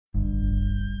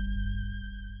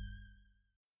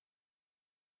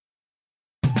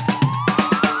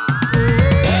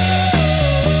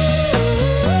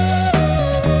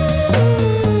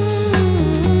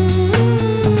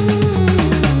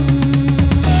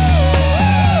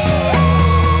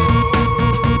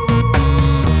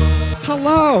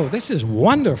this is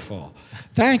wonderful.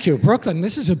 Thank you, Brooklyn.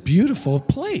 This is a beautiful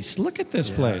place. Look at this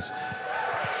place.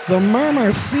 The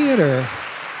Murmur Theater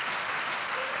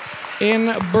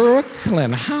in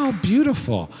Brooklyn. How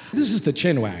beautiful. This is the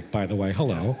Chinwag, by the way.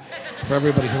 Hello. For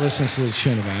everybody who listens to the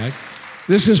Chinwag.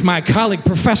 This is my colleague,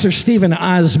 Professor Stephen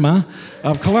Ozma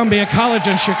of Columbia College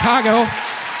in Chicago,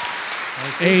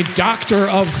 a doctor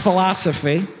of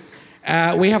philosophy.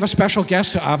 We have a special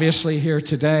guest, obviously, here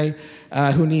today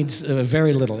who needs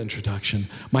very little introduction.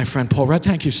 My friend Paul Rudd.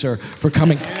 Thank you, sir, for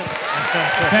coming.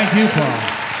 Thank you, Paul.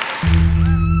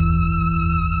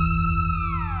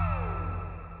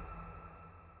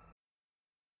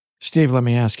 Steve, let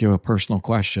me ask you a personal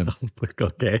question.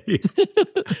 Okay.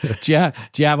 Do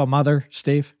you have a mother,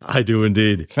 Steve? I do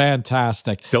indeed.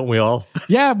 Fantastic. Don't we all?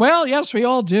 Yeah, well, yes, we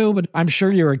all do, but I'm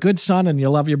sure you're a good son and you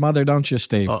love your mother, don't you,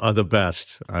 Steve? The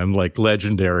best. I'm like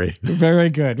legendary. Very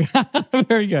good.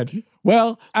 Very good.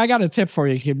 Well, I got a tip for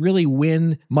you. You can really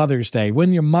win Mother's Day.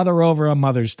 Win your mother over on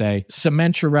Mother's Day.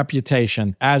 Cement your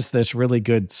reputation as this really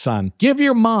good son. Give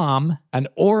your mom an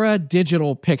Aura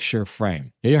digital picture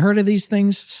frame. Have you heard of these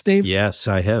things, Steve? Yes,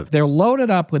 I have. They're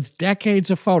loaded up with decades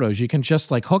of photos. You can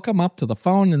just like hook them up to the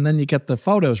phone and then you get the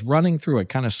photos running through it,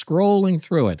 kind of scrolling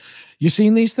through it. You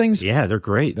seen these things? Yeah, they're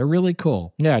great. They're really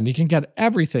cool. Yeah, and you can get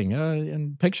everything,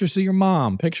 and pictures of your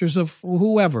mom, pictures of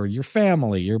whoever, your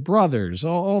family, your brothers,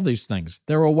 all these things.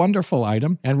 They're a wonderful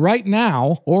item. And right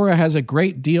now, Aura has a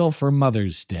great deal for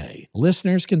Mother's Day.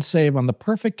 Listeners can save on the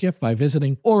perfect gift by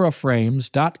visiting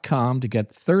auraframes.com to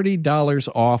get $30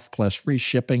 off plus free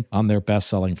shipping on their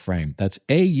best-selling frame. That's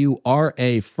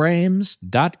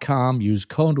auraframes.com. Use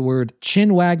code word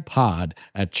ChinwagPod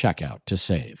at checkout to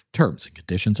save. Terms and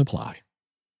conditions apply.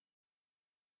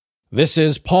 This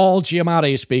is Paul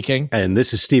Giamatti speaking. And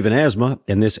this is Stephen Asma,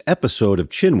 and this episode of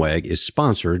Chinwag is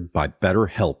sponsored by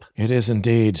BetterHelp. It is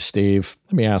indeed, Steve.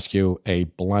 Let me ask you a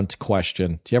blunt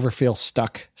question. Do you ever feel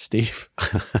stuck, Steve?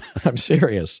 I'm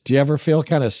serious. Do you ever feel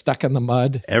kind of stuck in the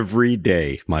mud? Every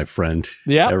day, my friend.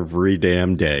 Yeah. Every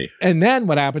damn day. And then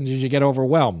what happens is you get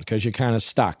overwhelmed because you're kind of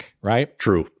stuck, right?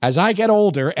 True. As I get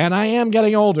older, and I am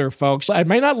getting older, folks, I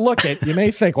may not look it. You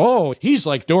may think, oh, he's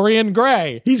like Dorian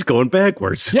Gray. He's going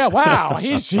backwards. Yeah, wow.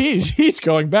 He's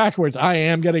going backwards. I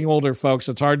am getting older, folks.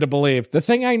 It's hard to believe. The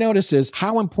thing I notice is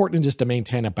how important it is to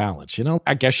maintain a balance. You know,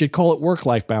 I guess you'd call it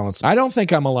work-life balance. I don't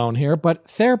think I'm alone here, but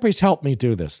therapy's helped me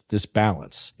do this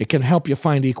balance. It can help you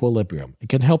find equilibrium. It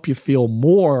can help you feel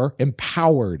more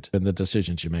empowered in the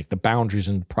decisions you make, the boundaries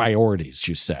and priorities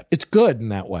you set. It's good in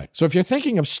that way. So if you're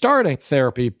thinking of starting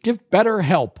therapy, give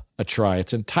BetterHelp a try.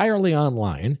 It's entirely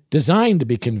online, designed to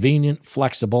be convenient,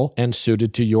 flexible, and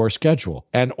suited to your schedule.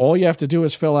 And all you have to do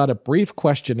is fill out a brief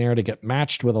questionnaire to get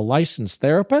matched with a licensed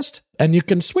therapist, and you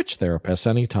can switch therapists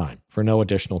anytime for no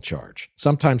additional charge.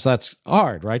 Sometimes that's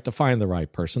hard, right, to find the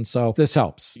right person, so this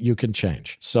helps. You can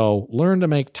change. So learn to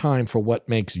make time for what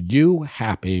makes you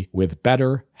happy with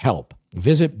BetterHelp.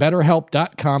 Visit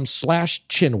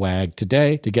BetterHelp.com/Chinwag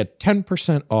today to get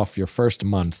 10% off your first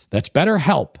month. That's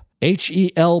BetterHelp.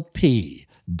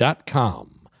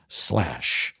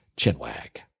 HELP.com/Chinwag.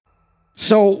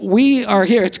 So we are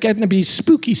here. It's getting to be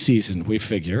spooky season, we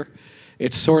figure.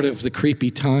 It's sort of the creepy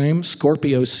time,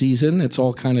 Scorpio season. It's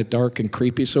all kind of dark and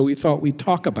creepy. So we thought we'd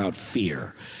talk about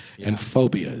fear and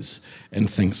phobias and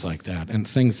things like that, and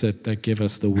things that give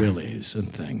us the willies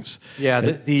and things. Yeah,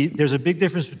 there's a big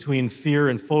difference between fear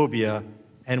and phobia,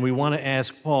 and we want to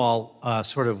ask Paul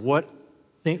sort of what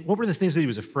were the things that he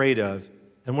was afraid of,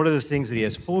 and what are the things that he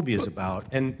has phobias about?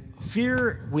 And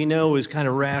fear, we know, is kind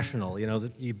of rational. You know,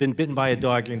 that you've been bitten by a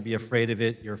dog, you're going to be afraid of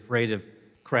it. You're afraid of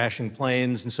crashing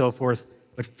planes and so forth.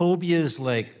 But phobia is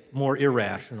like more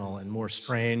irrational and more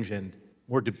strange and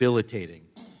more debilitating.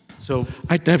 So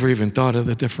I'd never even thought of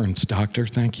the difference, Doctor.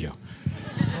 Thank you.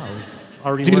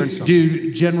 Already learned something.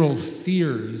 Do general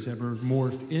fears ever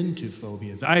morph into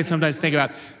phobias? I sometimes think about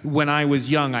when I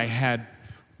was young, I had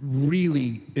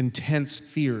really intense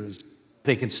fears.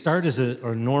 They can start as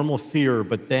a normal fear,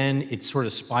 but then it sort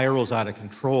of spirals out of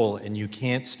control and you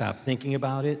can't stop thinking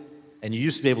about it. And you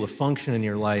used to be able to function in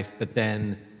your life, but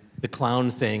then the clown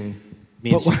thing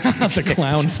means... The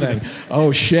clown thing.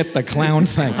 Oh, shit, the clown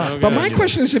thing. But my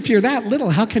question is, if you're that little,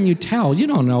 how can you tell? You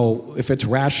don't know if it's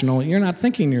rational. You're not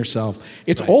thinking to yourself.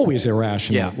 It's always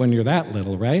irrational when you're that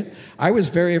little, right? I was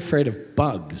very afraid of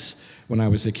bugs when I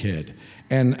was a kid.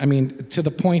 And I mean, to the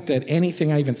point that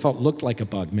anything I even thought looked like a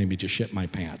bug made me just shit my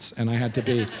pants. And I had to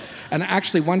be, and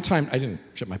actually one time, I didn't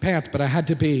shit my pants, but I had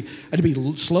to be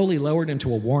slowly lowered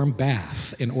into a warm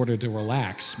bath in order to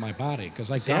relax my body. Because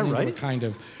I got into a kind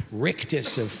of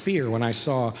rictus of fear when I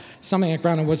saw something like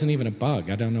brown. It wasn't even a bug.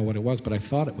 I don't know what it was, but I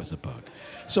thought it was a bug.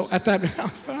 So at that,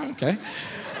 okay.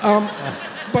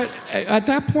 But at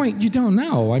that point, you don't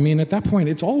know. I mean, at that point,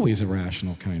 it's always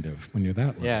irrational, kind of, when you're that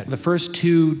level. Yeah, the first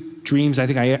two dreams I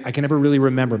think I can never really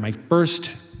remember. My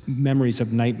first memories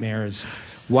of nightmares,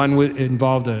 one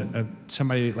involved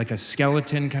somebody like a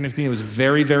skeleton kind of thing. It was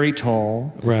very, very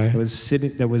tall. Right.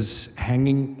 That was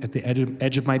hanging at the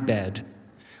edge of my bed,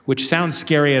 which sounds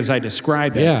scary as I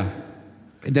describe it. Yeah.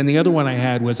 And then the other one I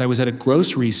had was I was at a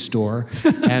grocery store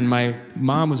and my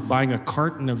mom was buying a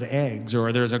carton of eggs,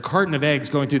 or there was a carton of eggs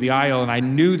going through the aisle, and I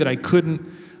knew that I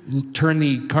couldn't turn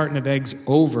the carton of eggs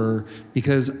over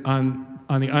because on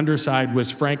the underside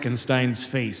was Frankenstein's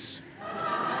face.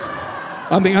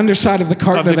 On the underside of the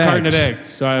carton of eggs? Carton of eggs.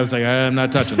 So I was like, I'm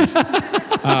not touching it.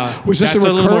 Was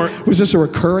this a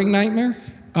recurring nightmare?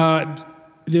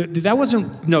 That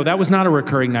was not a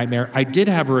recurring nightmare. I did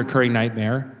have a recurring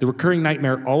nightmare. The recurring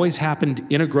nightmare always happened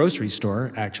in a grocery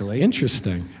store, actually.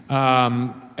 Interesting.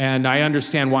 And I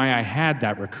understand why I had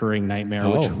that recurring nightmare,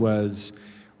 which was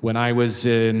when I was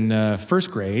in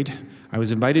first grade. I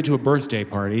was invited to a birthday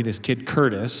party. This kid,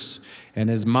 Curtis, and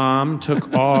his mom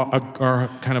took all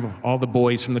the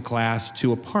boys from the class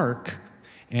to a park,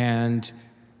 and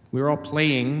we were all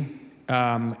playing,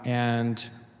 and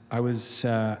I was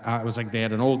like, they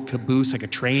had an old caboose, like a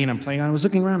train I'm playing on. I was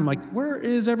looking around, I'm like, where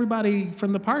is everybody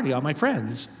from the party, all my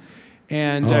friends?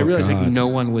 And I realized like no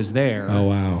one was there. Oh,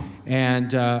 wow.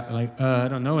 And I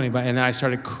don't know anybody. And then I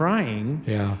started crying.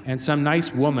 Yeah. And some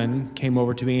nice woman came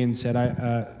over to me and said,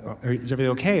 is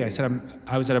everything okay? I said,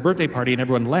 I was at a birthday party and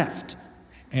everyone left.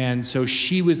 And so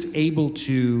she was able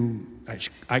to,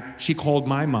 she called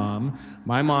my mom.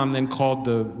 My mom then called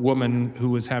the woman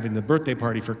who was having the birthday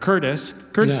party for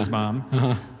Curtis's mom,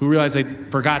 who realized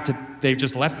they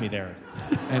just left me there.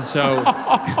 And so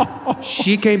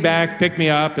she came back, picked me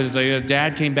up, and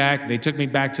Dad came back. They took me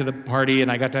back to the party,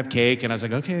 and I got to have cake. And I was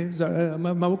like, okay,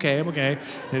 I'm okay.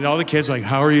 And all the kids were like,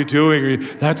 how are you doing?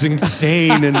 That's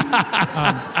insane.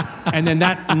 And then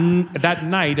that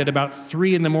night at about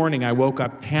 3 a.m, I woke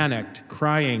up panicked,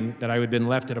 crying that I had been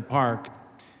left at a park.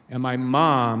 And my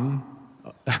mom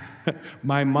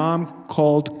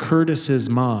called Curtis's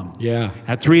mom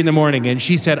at 3 a.m, and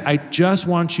she said, I just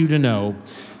want you to know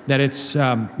that it's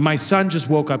my son just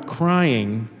woke up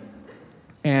crying,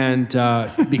 and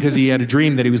because he had a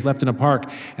dream that he was left in a park,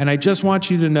 and I just want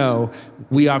you to know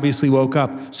we obviously woke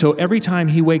up. So every time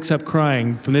he wakes up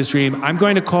crying from this dream, I'm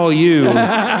going to call you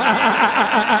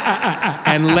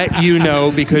and let you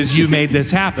know because you made this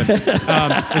happen.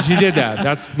 And she did that.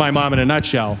 That's my mom in a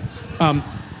nutshell.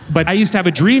 But I used to have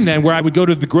a dream then where I would go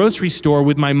to the grocery store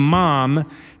with my mom,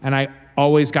 and I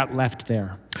always got left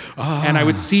there. And I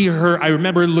would see her. I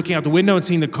remember looking out the window and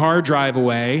seeing the car drive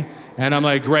away, and I'm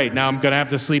like, great, now I'm going to have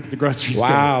to sleep at the grocery store.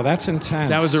 Wow, that's intense.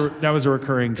 That was a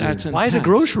recurring dream. That's intense. Why the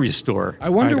grocery store? I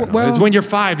wonder. It's when you're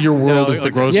 5, your world is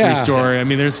the grocery store. I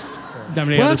mean, there's that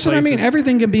many other that's places. what I mean.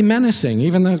 Everything can be menacing.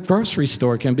 Even the grocery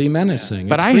store can be menacing.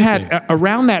 But I had,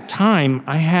 around that time,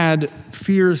 I had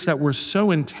fears that were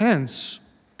so intense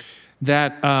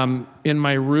that in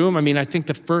my room, I mean, I think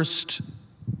the first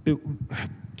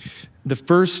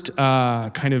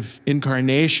kind of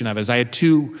incarnation of it is I had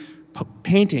 2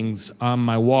 paintings on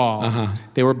my wall.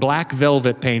 They were black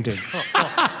velvet paintings.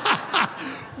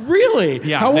 Really?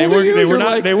 Yeah. How old are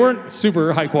you? They weren't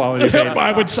super high quality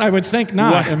paintings. I would think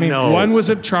not. One was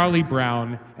of Charlie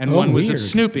Brown and one was of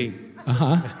Snoopy.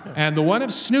 And the one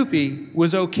of Snoopy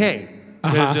was okay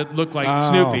because it looked like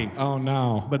Snoopy. Oh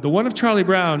no! But the one of Charlie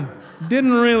Brown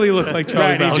didn't really look like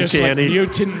Charlie Brown. Just like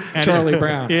mutant Charlie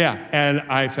Brown. Yeah, and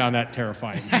I found that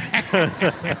terrifying.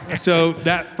 So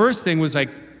that first thing was like,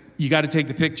 you got to take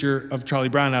the picture of Charlie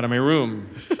Brown out of my room.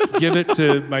 Give it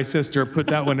to my sister, put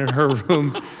that one in her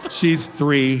room. She's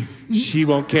 3, she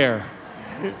won't care.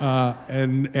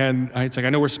 And it's like, I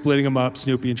know we're splitting them up,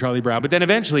 Snoopy and Charlie Brown. But then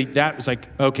eventually that was like,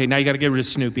 okay, now you got to get rid of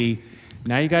Snoopy.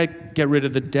 Now you got to get rid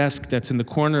of the desk that's in the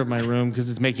corner of my room because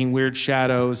it's making weird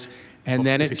shadows. And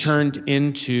then it turned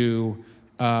into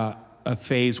a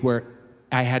phase where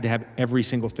I had to have every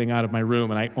single thing out of my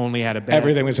room, and I only had a bed.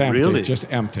 Everything was empty, Really?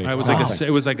 just empty. It was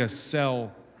like a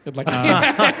cell. and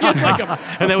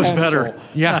And that was better.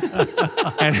 Yeah.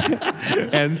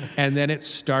 and then it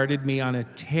started me on a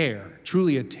tear,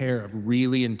 truly a tear of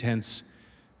really intense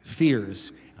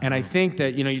fears. And I think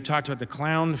that, you talked about the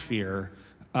clown fear.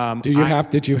 Did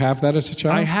you have that as a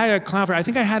child? I had a clown fear. I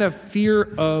think I had a fear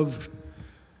of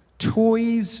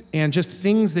toys and just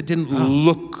things that didn't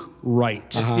look right.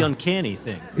 It's the uncanny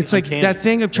thing. It's like Uncanny. that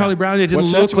thing of Charlie Brown. It didn't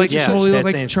What's look that? like Yeah, totally looked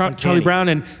that's like uncanny. Charlie Brown.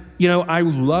 And I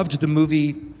loved the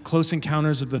movie Close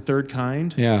Encounters of the Third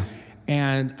Kind. Yeah.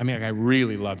 And I mean, I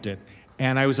really loved it.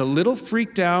 And I was a little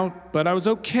freaked out, but I was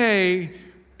okay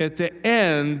at the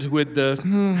end with the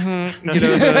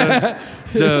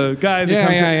the guy that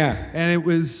comes in.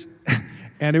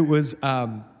 And it was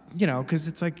because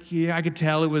it's like I could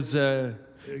tell it was a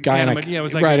Guy in a- it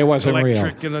was like right, it wasn't real.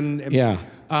 electric and Yeah.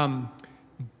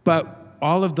 But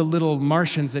all of the little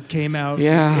Martians that came out,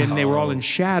 Yeah. and they were all in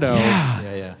shadow.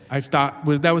 Yeah. I thought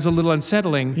that was a little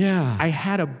unsettling. Yeah. I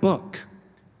had a book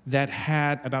that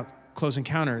had about Close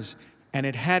Encounters, and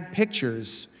it had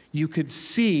pictures. You could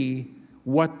see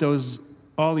what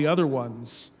all the other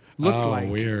ones looked like.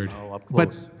 Weird. Oh, up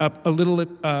close. But up a little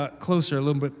closer, a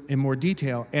little bit in more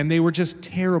detail, and they were just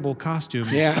terrible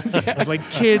costumes. Yeah. Of like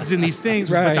kids in these things,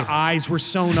 Right. but the eyes were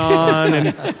sewn on,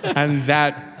 and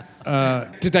that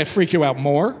Did that freak you out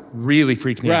more? really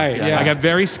freaked me Right, out. yeah. I got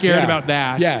very scared Yeah. about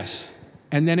that. Yes.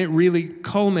 And then it really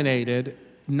culminated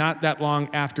not that long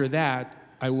after that.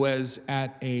 I was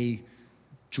at a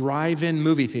drive-in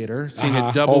movie theater seeing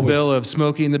a double Always. bill of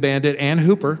Smokey and the Bandit and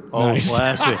Hooper. Oh, Nice.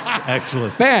 classic.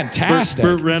 Excellent. Fantastic.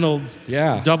 Burt Reynolds,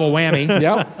 Yeah. double whammy.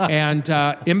 Yep. And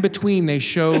in between, they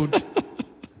showed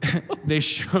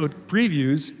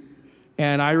previews,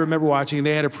 and I remember watching.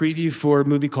 They had a preview for a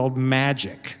movie called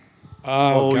Magic.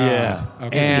 Oh, God. yeah.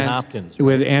 Okay. And Hopkins.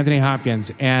 with Anthony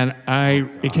Hopkins, and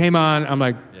it came on. I'm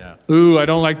like, Yeah. ooh, I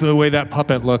don't like the way that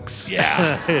puppet looks.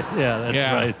 Yeah. Yeah, that's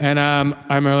right. And I'm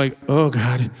like, oh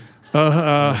God.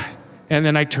 And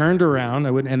then I turned around.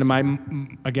 And my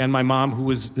mom,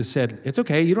 who said, it's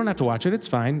okay, you don't have to watch it. It's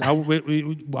fine.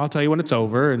 I'll tell you when it's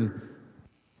over. And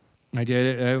I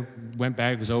did it. I went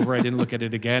back. It was over. I didn't look at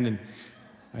it again. And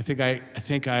I think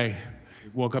I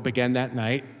woke up again that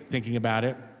night thinking about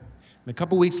it. And a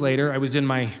couple weeks later, I was in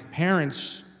my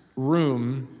parents'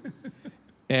 room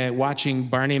watching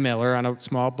Barney Miller on a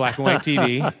small black and white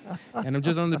TV. And I'm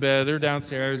just on the bed. They're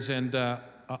downstairs. And all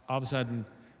of a sudden,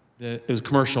 it was a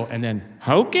commercial. And then,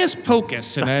 Hocus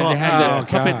Pocus. And they had the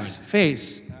puppet's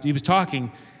face. He was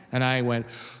talking. And I went,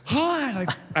 hi.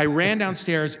 I ran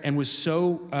downstairs and was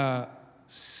so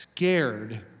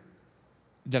scared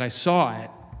that I saw it.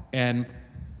 And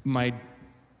my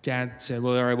dad said,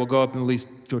 well, all right, we'll go up and at least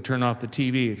go turn off the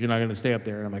TV if you're not going to stay up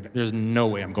there. And I'm like, there's no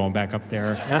way I'm going back up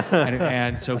there.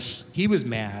 and so he was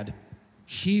mad.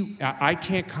 I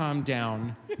can't calm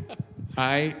down.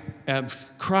 I am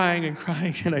crying,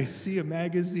 and I see a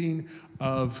magazine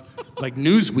of like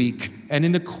Newsweek, and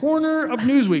in the corner of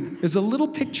Newsweek is a little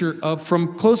picture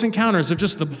from Close Encounters of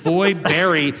just the boy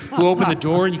Barry who opened the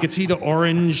door, and you could see the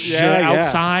orange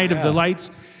outside of the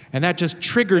lights. And that just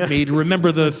triggered me to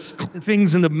remember the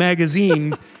things in the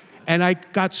magazine. And I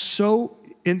got so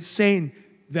insane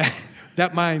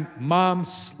that my mom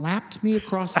slapped me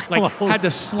across, had to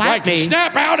slap me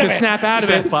snap out of it. snap out of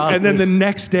it. Snap out And of then it. the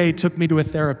next day took me to a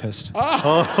therapist.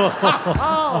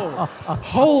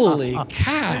 Holy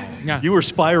cow. Yeah. You were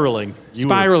spiraling.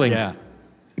 Spiraling. Yeah.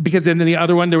 Because then the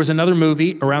other one, there was another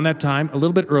movie around that time, a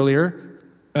little bit earlier,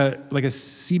 like a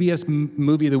CBS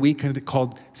movie of the week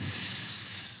called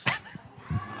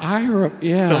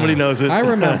Somebody knows it. I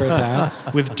remember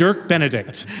that. with Dirk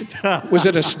Benedict. Was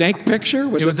it a snake picture?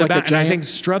 Was It was like about, a giant? and I think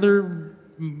Struther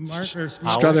Martin.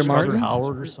 Struther Martin?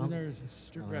 Howard or something.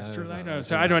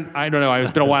 So I don't know.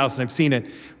 It's been a while since I've seen it,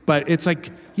 but it's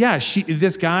like, yeah,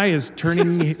 this guy is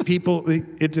turning people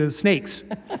into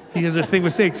snakes. He has a thing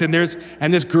with snakes, and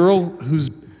this girl whose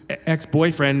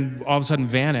ex-boyfriend all of a sudden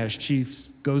vanished. She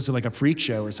goes to like a freak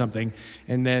show or something,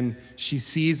 and then she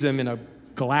sees him in a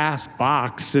glass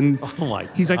box, and Oh, my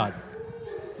he's like, God.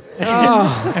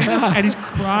 and he's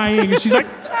crying, and she's like,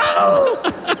 "Oh!"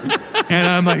 And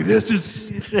I'm like, this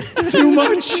is too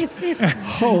much.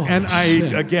 And I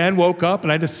again woke up,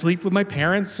 and I had to sleep with my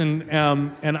parents, and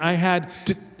I had.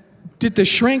 Did the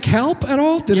shrink help at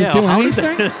all? Did it do how did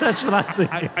anything? That's what I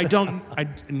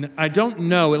think. I don't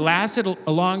know. It lasted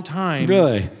a long time.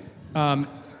 Really?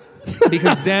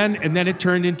 Because then it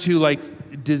turned into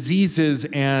like diseases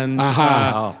and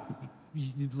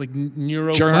like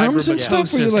Germs and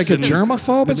stuff? Were you like a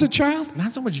germaphobe as a child?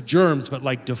 Not so much germs, but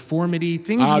like deformity,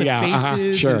 things Oh, in the yeah,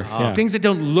 faces, sure, and yeah. things that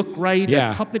don't look right. Yeah.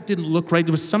 The puppet didn't look right.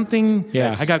 There was something.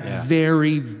 Yes. I got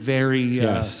very, very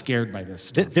Yes. scared by this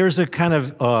stuff. There's a kind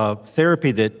of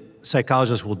therapy that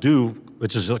psychologists will do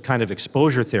which is a kind of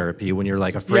exposure therapy when you're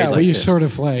like afraid where like you this. sort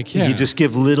of like, You just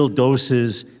give little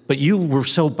doses, but you were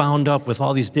so bound up with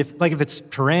all these different, like if it's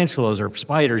tarantulas or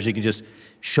spiders, you can just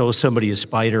show somebody a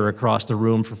spider across the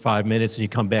room for 5 minutes and you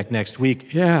come back next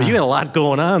week. Yeah. But you had a lot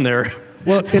going on there.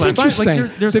 Well, it's interesting.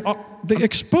 Like there's the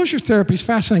exposure therapy is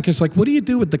fascinating because, like, what do you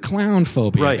do with the clown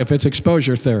phobia Right. if it's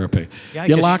exposure therapy? Yeah, I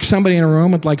you guess- lock somebody in a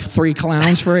room with like 3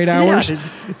 clowns for 8 hours, and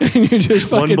you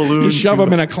just One fucking balloon, you shove 2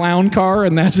 them in a clown car,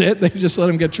 and that's it. They just let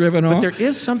them get driven off. There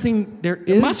is something. There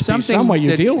must is be something some way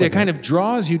you that, deal with that kind it. of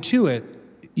draws you to it.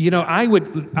 You know, I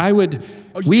would.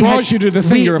 Draws you to the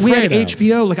thing you're We had afraid of.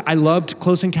 HBO. Like I loved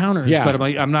Close Encounters, Yeah. but I'm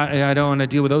like, I don't want to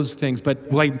deal with those things.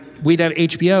 But like we'd have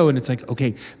HBO, and it's like,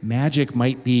 okay, Magic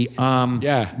might be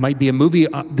might be a movie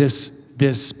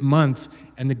this month,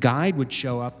 and the guide would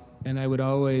show up, and I would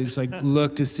always like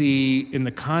look to see in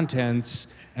the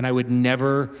contents. And I would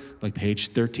never, like page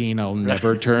 13, I'll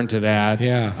never turn to that.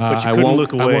 Yeah. But you I couldn't won't-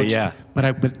 look I away, won't- yeah. But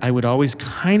I would always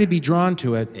kind of be drawn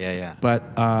to it. Yeah. But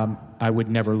I would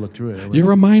never look through it. You're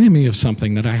reminding me of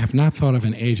something that I have not thought of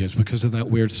in ages because of that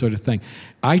weird sort of thing.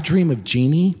 I Dream of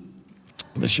Jeannie,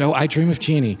 the show I Dream of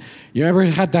Jeannie. You ever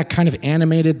had that kind of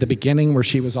animated, the beginning where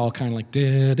she was all kind of like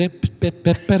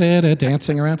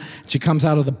dancing around? She comes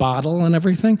out of the bottle and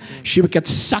everything. She would get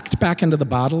sucked back into the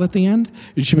bottle at the end.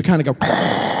 And she would kind of go,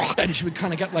 and she would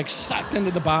kind of get like sucked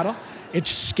into the bottle. It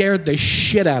scared the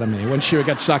shit out of me when she would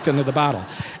get sucked into the bottle.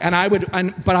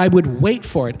 And but I would wait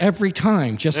for it every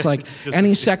time, just like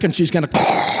any second she's gonna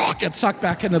get sucked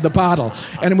back into the bottle.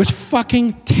 And it was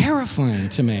fucking terrifying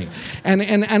to me.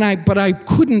 But I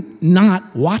couldn't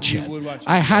not watch it.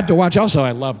 I had to watch. Also,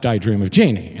 I loved I Dream of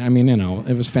Jeannie. I mean, you know,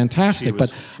 it was fantastic.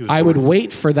 But I would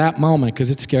wait for that moment because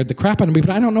it scared the crap out of me. But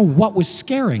I don't know what was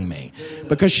scaring me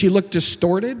because she looked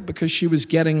distorted, because she was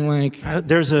getting like.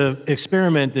 There's an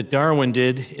experiment that Darwin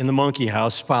did in the monkey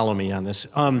house. Follow me on this.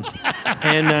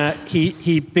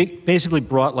 He basically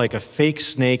brought like a fake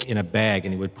snake in a bag,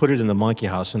 and he would put it in the monkey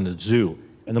house in the zoo.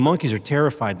 And the monkeys are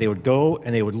terrified. They would go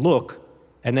and they would look,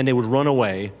 and then they would run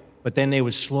away. But then they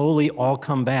would slowly all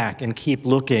come back and keep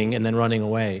looking and then running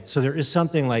away. So there is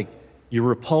something like you're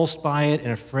repulsed by it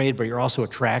and afraid, but you're also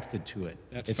attracted to it.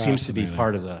 That's it seems to be fascinating.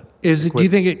 part of the. Do you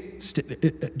think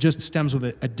it just stems with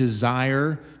a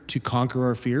desire to conquer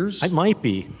our fears? It might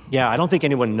be. Yeah, I don't think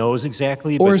anyone knows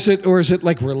exactly. Or but is it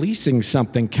like releasing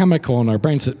something chemical in our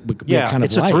brains that we kind of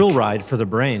it's like? a thrill ride for the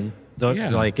brain.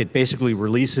 Yeah. Like it basically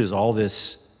releases all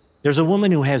this. There's a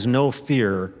woman who has no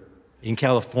fear in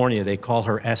California. They call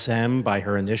her SM by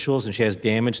her initials, and she has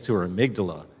damage to her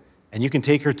amygdala. And you can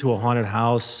take her to a haunted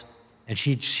house, and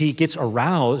she gets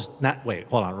aroused. Aroused.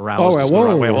 Oh, is the whoa,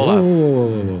 wrong- wait, hold whoa, on.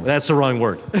 whoa, whoa. That's the wrong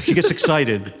word. She gets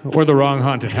excited, Or the wrong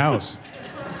haunted house?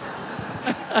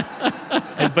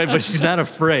 but she's not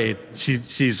afraid.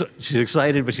 She's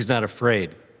excited, but she's not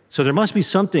afraid. So there must be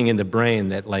something in the brain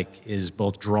that like is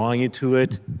both drawing you to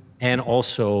it and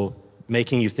also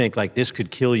making you think like this could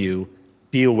kill you,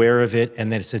 be aware of it,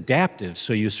 and that it's adaptive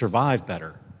so you survive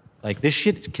better. Like this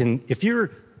shit can, if you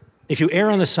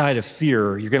err on the side of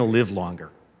fear, you're gonna live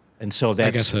longer. And so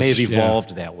guess that's that's- maybe yeah.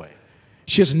 evolved that way.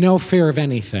 She has no fear of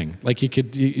anything. Like you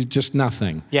just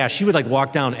nothing. Yeah, she would like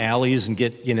walk down alleys and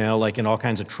get, like in all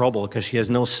kinds of trouble because she has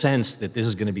no sense that this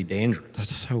is gonna be dangerous.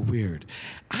 That's so weird.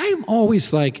 I'm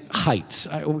always like heights.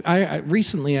 I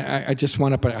recently just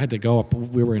went up. I had to go up.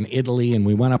 We were in Italy and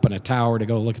we went up in a tower to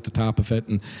go look at the top of it.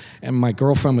 And my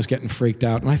girlfriend was getting freaked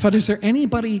out. And I thought, is there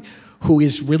anybody who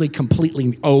is really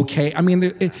completely okay? I mean,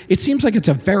 it seems like it's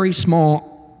a very small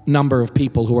number of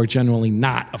people who are generally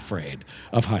not afraid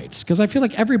of heights, because I feel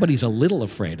like everybody's a little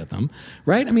afraid of them,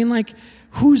 right? I mean, like,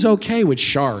 who's okay with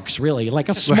sharks, really? Like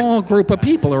a small group of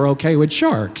people are okay with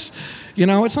sharks. You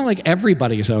know, it's not like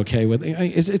everybody's okay with it.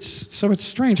 It's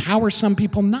strange. How are some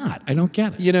people not? I don't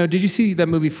get it. You know, did you see that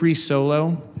movie Free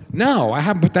Solo? No, I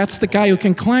haven't, but that's the guy who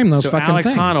can climb those So fucking Alex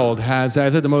things. Honnold has,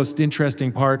 I thought the most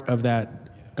interesting part of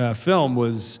that film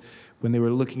was when they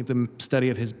were looking at the study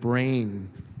of his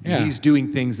brain. Yeah. He's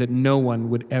doing things that no one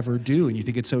would ever do, and you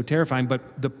think it's so terrifying,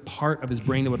 but the part of his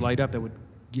brain that would light up, that would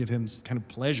give him kind of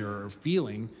pleasure or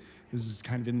feeling, is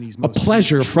kind of in these most...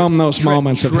 pleasure from those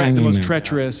moments of hanging the most there.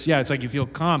 treacherous, yeah, it's like you feel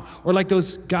calm. Or like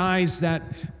those guys that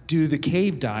do the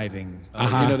cave diving,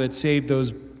 that save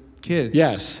those kids.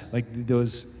 Yes. Like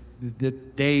those,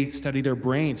 that they study their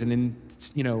brains, and then,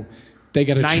 They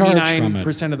get a charge from it.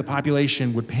 99% of the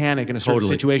population would panic in a certain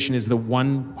Totally. situation is the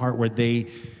one part where they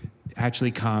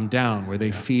actually calm down, where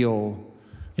they feel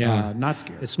not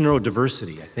scared. It's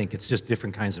neurodiversity, I think. It's just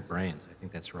different kinds of brains. I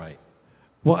think that's right.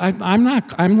 Well, I'm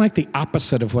not. I'm like the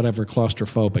opposite of whatever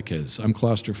claustrophobic is. I'm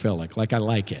claustrophilic. Like I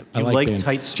like it. I You like being,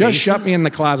 tight Just shut spaces? me in the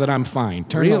closet. I'm fine.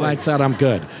 Turn the lights out. I'm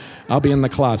good. I'll be in the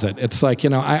closet. It's like,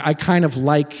 I kind of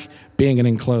like being in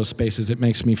enclosed spaces. It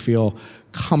makes me feel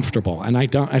comfortable, and I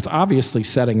don't. It's obviously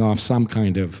setting off some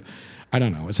kind of. I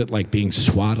don't know. Is it like being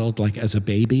swaddled like as a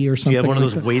baby or Do something? you have one of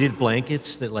like those that? weighted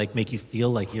blankets that like make you feel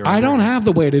like you're? I under- don't have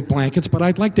the weighted blankets, but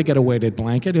I'd like to get a weighted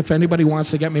blanket. If anybody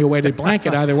wants to get me a weighted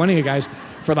blanket, either one of you guys,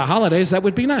 for the holidays, that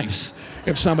would be nice.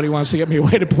 If somebody wants to get me a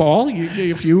weighted, Paul,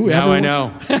 if you Now ever... I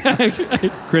know.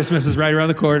 Christmas is right around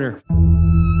the corner.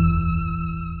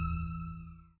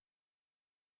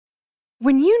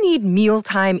 When you need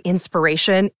mealtime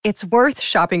inspiration, it's worth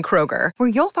shopping Kroger, where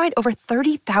you'll find over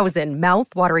 30,000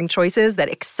 mouth-watering choices that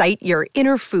excite your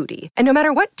inner foodie. And no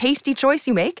matter what tasty choice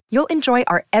you make, you'll enjoy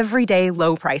our everyday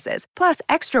low prices, plus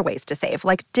extra ways to save,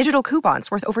 like digital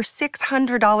coupons worth over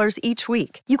 $600 each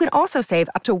week. You can also save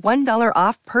up to $1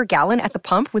 off per gallon at the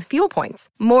pump with fuel points.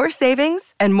 More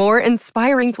savings and more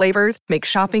inspiring flavors make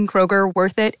shopping Kroger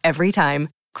worth it every time.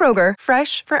 Kroger,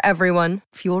 fresh for everyone.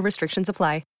 Fuel restrictions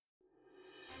apply.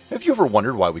 Have you ever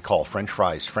wondered why we call French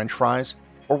fries,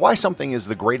 or why something is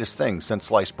the greatest thing since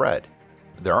sliced bread?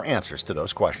 There are answers to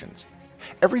those questions.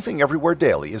 Everything Everywhere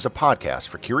Daily is a podcast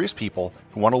for curious people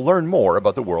who want to learn more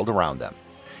about the world around them.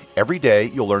 Every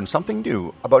day, you'll learn something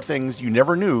new about things you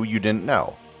never knew you didn't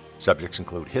know. Subjects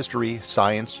include history,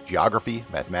 science, geography,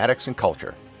 mathematics, and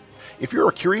culture. If you're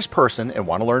a curious person and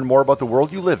want to learn more about the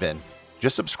world you live in,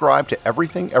 just subscribe to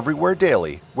Everything Everywhere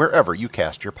Daily wherever you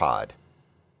cast your pod.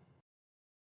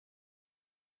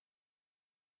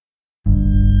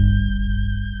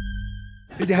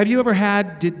 Have you ever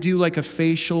had to do like a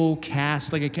facial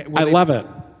cast? I love it.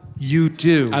 You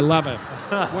do. I love it.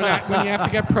 When you have to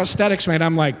get prosthetics made,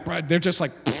 I'm like, they're just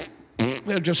like,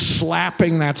 they're just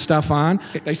slapping that stuff on.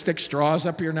 They stick straws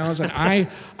up your nose, and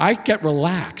I get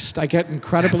relaxed. I get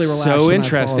incredibly relaxed. So and I fall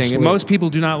interesting. asleep. And most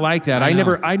people do not like that. I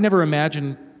know. I never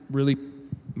imagined really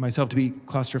myself to be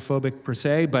claustrophobic per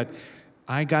se, but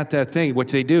I got that thing. What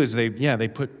they do is they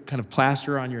put kind of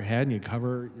plaster on your head and you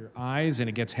cover your eyes, and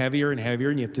it gets heavier and heavier,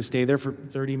 and you have to stay there for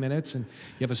 30 minutes, and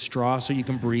you have a straw so you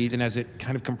can breathe, and as it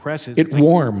kind of compresses, It it's like-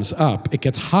 warms up. It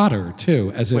gets hotter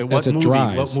too as it Wait, what as it movie?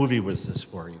 dries. What movie was this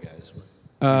for you guys?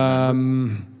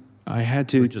 I had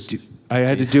to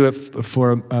do it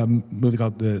for a movie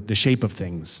called The Shape of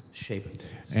Things. Shape of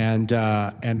Things.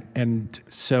 And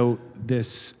so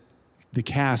the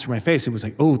cast for my face, it was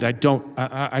like, I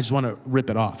just want to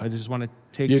rip it off. I just want to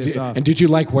take this off. And did you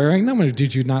like wearing them, or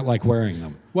did you not like wearing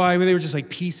them? Well, I mean, they were just like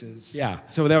pieces. Yeah.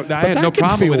 So I had that no can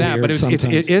problem feel with that. weird But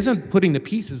sometimes. it isn't putting the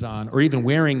pieces on or even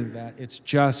wearing that. It's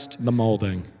just The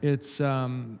molding. it's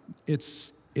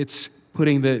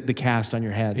putting the cast on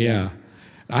your head. Yeah.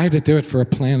 I had to do it for a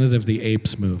Planet of the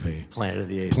Apes movie. Planet of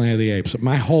the Apes. Planet of the Apes.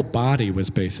 My whole body was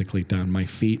basically done. My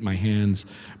feet, my hands,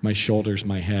 my shoulders,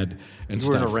 my head, and You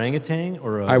were stuff. an orangutan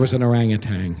or a... I was an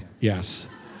orangutan, yes.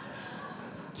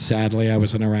 Sadly, I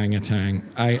was an orangutan.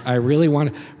 I really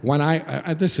wanted,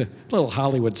 this is a little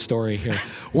Hollywood story here.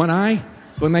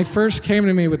 When they first came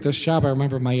to me with this job, I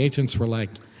remember my agents were like,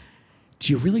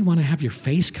 do you really want to have your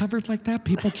face covered like that?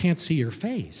 People can't see your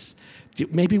face.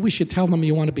 Maybe we should tell them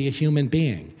you want to be a human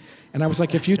being. And I was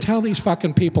like, if you tell these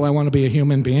fucking people I want to be a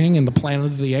human being in the Planet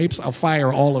of the Apes, I'll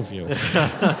fire all of you.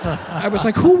 I was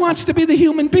like, who wants to be the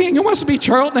human being? Who wants to be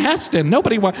Charlton Heston?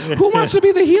 Nobody wants. Who wants to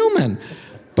be the human?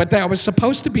 But I was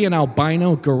supposed to be an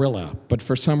albino gorilla, but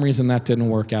for some reason that didn't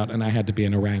work out, and I had to be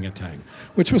an orangutan,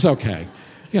 which was okay,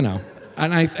 you know.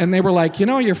 And they were like,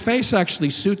 your face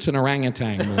actually suits an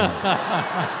orangutan more.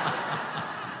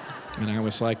 And I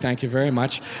was like, thank you very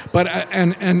much. But,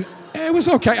 and it was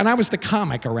okay. And I was the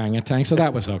comic orangutan, so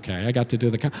that was okay. I got to do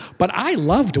the But I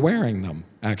loved wearing them,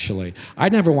 actually. I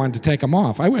never wanted to take them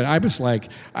off. I was like,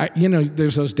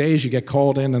 there's those days you get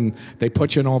called in and they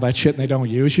put you in all that shit and they don't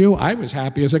use you. I was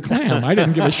happy as a clam. I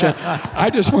didn't give a shit. I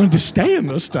just wanted to stay in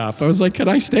this stuff. I was like, can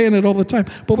I stay in it all the time?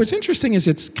 But what's interesting is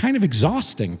it's kind of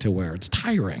exhausting to wear. It's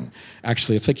tiring,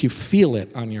 actually. It's like you feel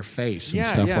it on your face and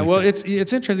stuff like that. Well, it's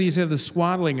interesting you said the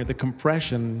swaddling or the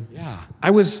compression. Yeah.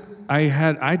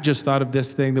 I just thought of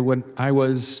this thing that when I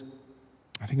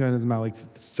think I was in my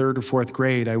third or fourth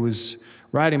grade, I was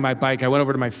riding my bike. I went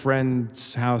over to my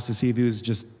friend's house to see if he was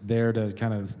just there to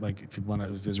kind of if he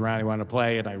was around, he wanted to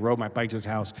play, and I rode my bike to his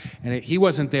house. And he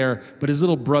wasn't there, but his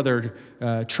little brother,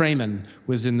 Trayman,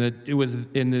 was in the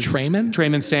Trayman?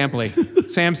 Trayman Stampley.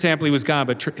 Sam Stampley was gone,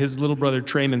 but his little brother,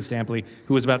 Trayman Stampley,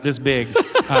 who was about this big,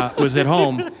 was at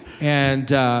home. And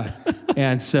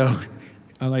so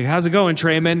I'm like, how's it going,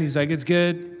 Trayman? He's like, it's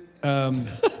good.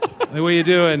 Like, what are you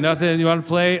doing? Nothing? You want to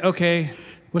play? Okay.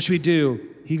 what should we do?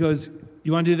 He goes,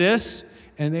 you want to do this?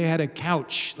 And they had a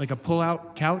couch, like a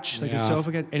pull-out couch, like a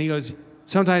sofa couch. And he goes,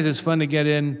 sometimes it's fun to get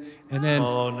in and then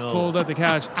fold up the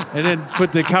couch and then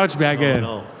put the couch back in.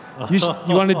 No.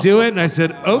 You want to do it? And I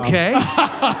said, okay.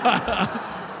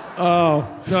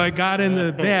 So I got in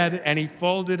the bed and he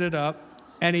folded it up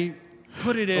and he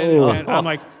put it in and I'm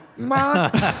like, Mom.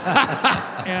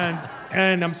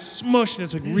 and I'm smushed and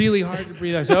it's like really hard to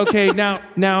breathe. I said, okay, now,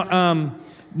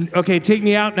 okay, take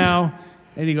me out now.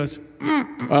 And he goes,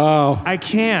 I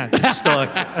can't. Stuck.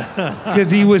 Because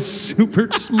he was super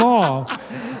small.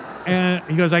 And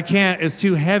he goes, I can't, it's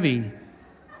too heavy.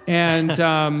 And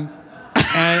I'm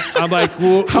like,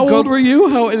 well, How old were you?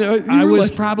 I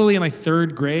was probably in like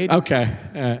third grade. Okay.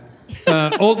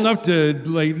 Old enough to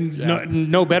like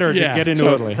know better to get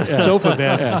into a sofa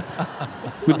bed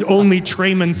with only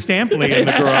Trayman Stampley in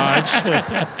the garage.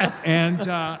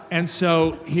 And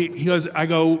so he goes, I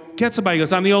go, get somebody. He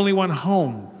goes, I'm the only one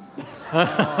home.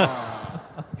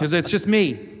 Because it's just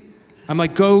me. I'm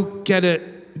like, go get a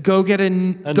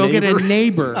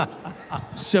neighbor.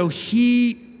 So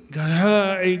he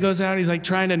goes out, he's like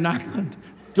trying to knock on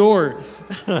doors.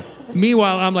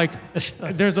 Meanwhile, I'm like,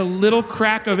 there's a little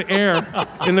crack of air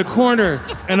in the corner,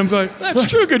 and I'm going, That's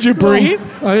true. Could you breathe?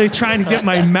 I'm trying to get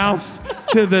my mouth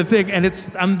to the thing, and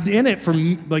I'm in it for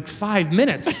like 5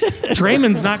 minutes.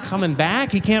 Trayman's not coming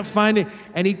back. He can't find it,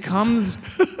 and he comes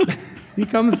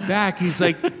back. He's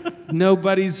like,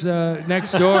 nobody's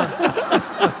next door.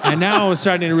 And now I was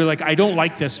starting to realize, I don't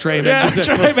like this, Trayman. Yeah,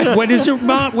 Trayman. What is your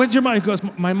mom? What's your mom? He goes,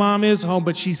 my mom is home,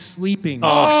 but she's sleeping.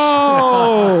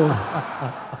 Oh.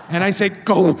 And I said,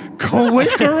 go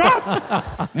wake her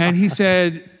up. And he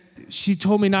said, she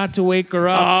told me not to wake her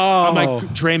up. I'm like,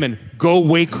 Trayman, go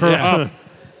wake her up.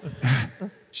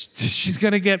 She's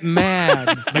going to get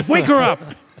mad. Like, wake her up.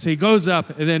 So he goes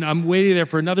up, and then I'm waiting there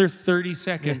for another 30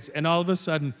 seconds, and all of a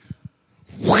sudden,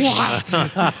 whoosh,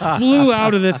 flew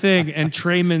out of the thing, and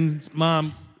Trayman's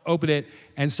mom opened it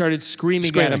and started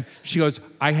screaming at him. She goes,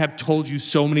 I have told you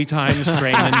so many times,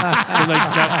 Trayman,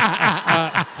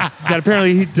 that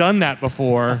apparently he'd done that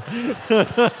before.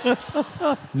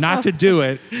 Not to do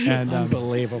it. And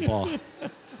Unbelievable.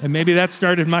 and maybe that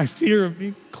started my fear of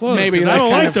being close. Maybe 'cause that I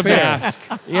don't kind like of the fear.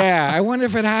 mask. Yeah, I wonder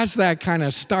if it has that kind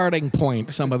of starting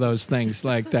point, some of those things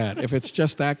like that, if it's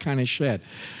just that kind of shit.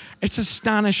 It's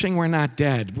astonishing we're not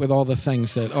dead with all the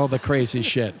things all the crazy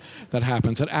shit that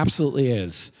happens. It absolutely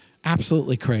is.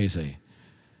 Absolutely crazy.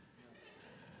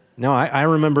 No, I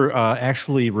remember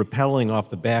actually rappelling off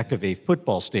the back of a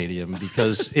football stadium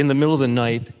because in the middle of the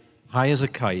night, high as a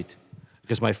kite,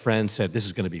 because my friend said, this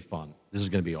is going to be fun. This is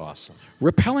going to be awesome.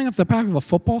 Rappelling off the back of a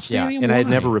football stadium? Yeah, and I had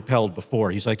Why? never rappelled before.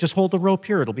 He's like, just hold the rope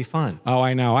here. It'll be fun. Oh,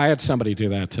 I know. I had somebody do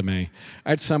that to me.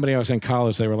 I had somebody, I was in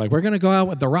college, they were like, we're going to go out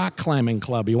with the rock climbing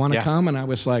club. You want to come? And I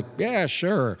was like, yeah,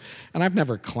 sure. And I've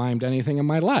never climbed anything in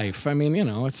my life. I mean,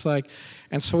 it's like,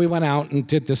 and so we went out and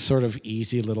did this sort of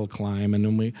easy little climb, and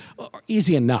then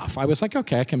easy enough. I was like,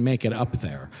 okay, I can make it up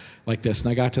there like this. And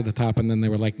I got to the top, and then they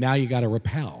were like, now you got to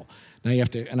rappel. Now you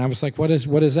have to, and I was like, what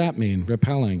does that mean,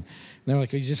 rappelling? And they're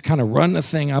like, you just kind of run the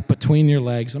thing up between your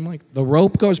legs. I'm like, the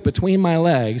rope goes between my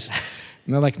legs.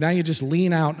 And they're like, now you just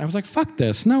lean out. And I was like, fuck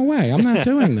this, no way, I'm not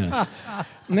doing this.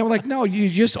 And they were like, no,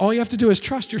 all you have to do is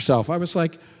trust yourself. I was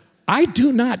like, I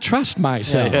do not trust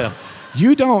myself. Yeah.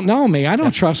 You don't know me. I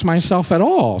don't trust myself at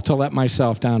all to let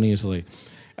myself down easily.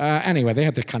 Anyway, they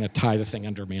had to kind of tie the thing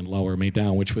under me and lower me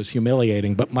down, which was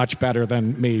humiliating, but much better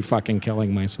than me fucking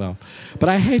killing myself. But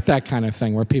I hate that kind of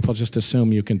thing where people just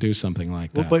assume you can do something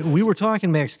like that. Well, but we were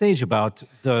talking backstage about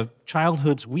the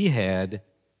childhoods we had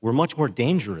were much more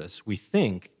dangerous, we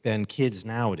think, than kids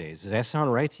nowadays. Does that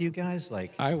sound right to you guys?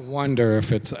 Like, I wonder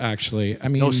if it's actually, I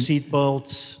mean... no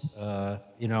seatbelts,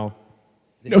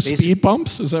 No speed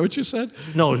bumps? Is that what you said?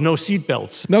 No seat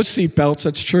belts. No seat belts,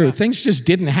 that's true. Yeah. Things just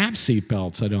didn't have seat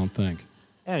belts, I don't think.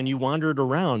 Yeah, and you wandered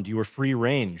around. You were free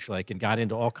range, and got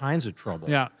into all kinds of trouble.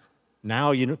 Yeah.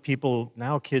 Now,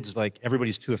 kids,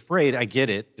 everybody's too afraid. I get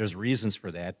it. There's reasons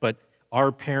for that. But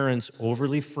are parents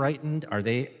overly frightened? Are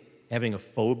they having a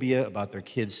phobia about their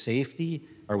kids' safety?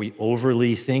 Are we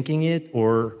overly thinking it?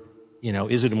 Or,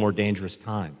 is it a more dangerous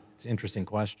time? It's an interesting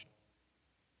question.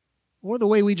 Or the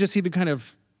way we just even kind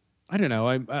of, I don't know,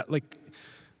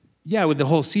 with the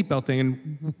whole seatbelt thing,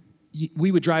 and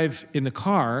we would drive in the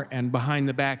car, and behind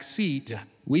the back seat,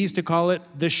 we used to call it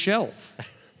the shelf.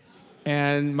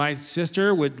 And my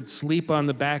sister would sleep on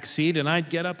the back seat, and I'd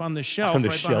get up on the shelf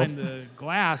behind the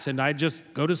glass, and I'd just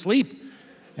go to sleep.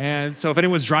 And so if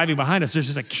anyone was driving behind us, there's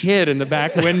just a kid in the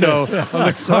back window of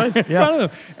the car in front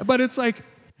of them. But it's like,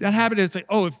 that happened. It's like,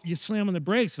 oh, if you slam on the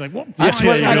brakes, it's like, well, That's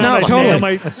what I know. like, Totally.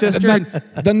 My sister.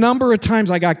 The number of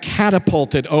times I got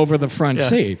catapulted over the front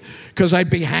seat because I'd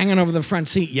be hanging over the front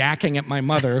seat yakking at my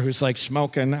mother who's like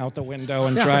smoking out the window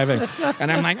and driving.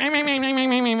 And I'm like,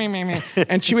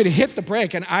 and she would hit the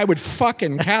brake and I would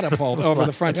fucking catapult over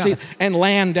the front seat and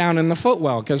land down in the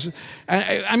footwell. Because,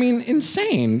 I mean,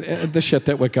 insane, the shit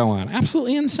that would go on.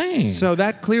 Absolutely insane. So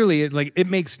that clearly, it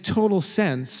makes total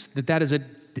sense that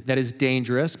is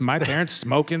dangerous. My parents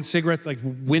smoking cigarettes, like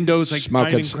windows, like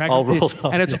Smoking, crack, all rolled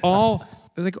up. and it's all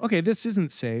like, okay, this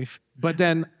isn't safe. But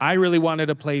then I really wanted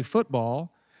to play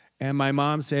football, and my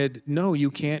mom said, "No,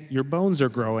 you can't. Your bones are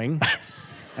growing,"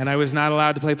 and I was not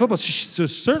allowed to play football. So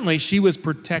certainly she was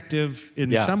protective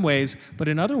in some ways, but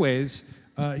in other ways,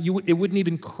 it wouldn't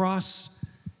even cross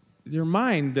your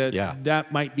mind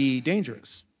that might be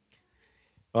dangerous.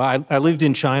 Well, I lived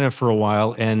in China for a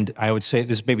while, and I would say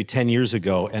this is maybe 10 years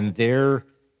ago, and there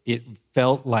it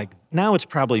felt like, now it's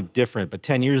probably different, but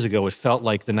 10 years ago it felt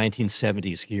like the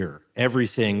 1970s here.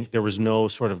 Everything, there was no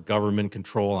sort of government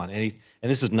control on any, and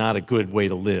this is not a good way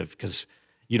to live because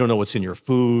you don't know what's in your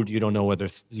food, you don't know whether,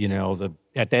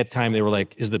 at that time they were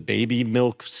like, is the baby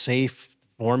milk safe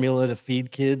formula to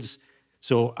feed kids?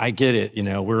 So I get it,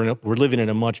 we're living in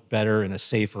a much better and a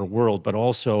safer world, but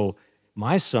also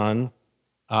my son,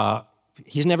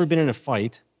 he's never been in a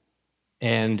fight,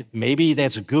 and maybe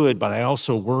that's good, but I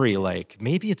also worry, like,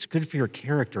 maybe it's good for your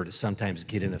character to sometimes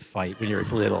get in a fight when you're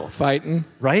little. Fighting.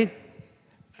 Right?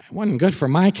 It wasn't good for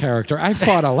my character. I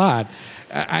fought a lot.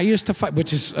 I used to fight,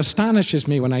 which astonishes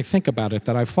me when I think about it,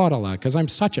 that I fought a lot, because I'm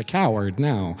such a coward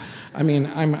now. I mean,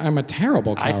 I'm a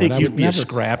terrible coward. I think you'd be a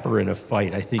scrapper in a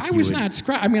fight. I was not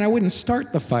scrap. I mean, I wouldn't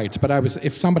start the fights, but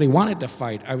if somebody wanted to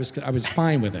fight, I was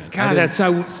fine with it. God, I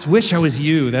wish I was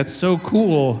you. That's so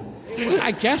cool.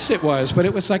 I guess it was, but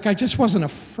it was like I just wasn't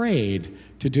afraid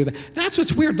to do that. That's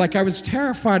what's weird. Like I was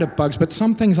terrified of bugs, but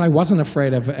some things I wasn't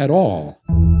afraid of at all.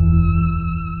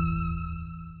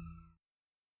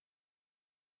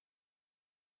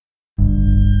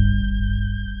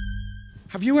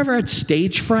 Have you ever had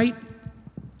stage fright?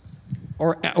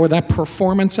 Or that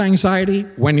performance anxiety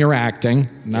when you're acting?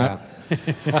 Not.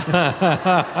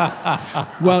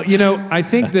 Well, I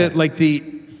think that like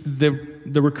the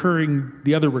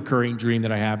other recurring dream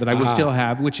that I have, that I will still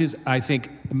have, which is I think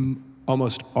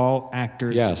almost all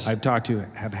actors I've talked to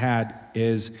have had,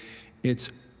 is it's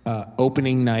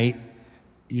opening night,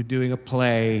 you're doing a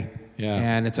play,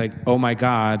 and it's like, oh my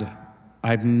God,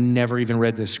 I've never even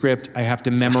read the script. I have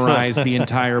to memorize the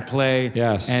entire play.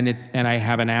 Yes. And I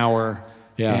have an hour.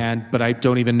 Yeah. But I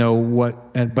don't even know what.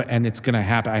 And it's gonna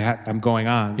happen. I'm going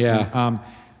on. Yeah.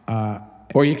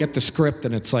 Or you get the script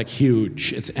and it's like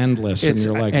huge. It's endless, and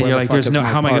you're like, there's no.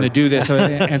 How am I going to do this?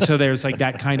 And so there's like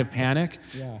that kind of panic.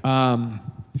 Yeah.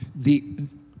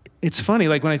 It's funny.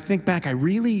 Like when I think back, I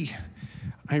really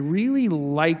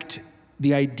liked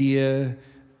the idea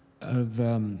of.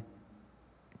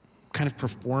 Kind of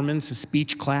performance, a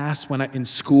speech class in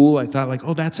school. I thought like,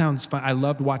 oh, that sounds fun. I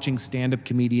loved watching stand-up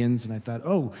comedians, and I thought,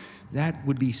 oh, that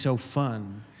would be so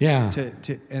fun. Yeah.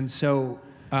 And so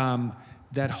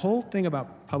that whole thing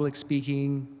about public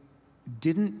speaking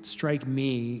didn't strike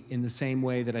me in the same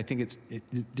way that I think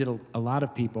it did a lot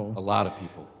of people. A lot of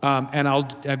people. And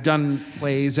I've done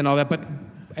plays and all that,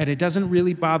 and it doesn't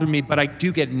really bother me, but I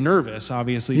do get nervous,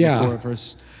 obviously, before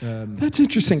first. That's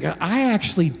interesting. I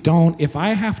actually don't. If I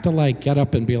have to like get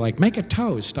up and be like, make a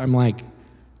toast, I'm like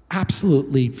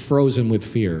absolutely frozen with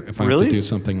fear if I have to do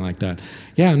something like that.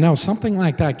 Yeah, no, something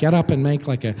like that. Get up and make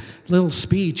like a little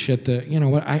speech at the,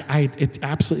 it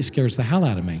absolutely scares the hell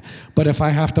out of me. But if I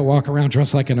have to walk around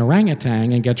dressed like an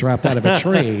orangutan and get dropped out of a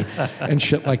tree and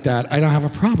shit like that, I don't have a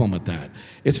problem with that.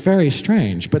 It's very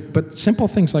strange, but simple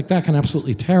things like that can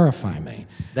absolutely terrify me.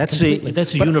 That's a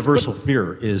universal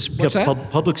fear. What's that?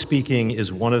 Public speaking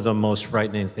is one of the most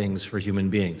frightening things for human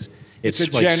beings. It's a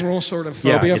general sort of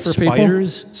phobia for people?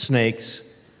 Spiders, snakes,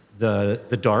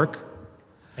 the dark,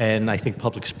 and I think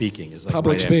public speaking is like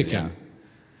public right speaking.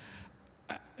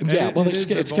 Yeah, well,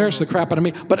 it scares the crap out of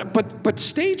me. But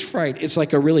stage fright is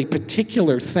like a really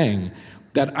particular thing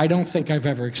that I don't think I've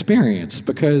ever experienced,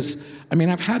 because, I mean,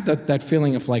 I've had that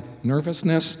feeling of like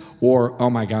nervousness or, oh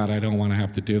my God, I don't want to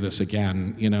have to do this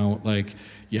again. Like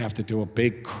you have to do a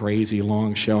big, crazy,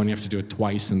 long show and you have to do it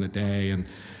twice in the day, and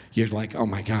you're like, oh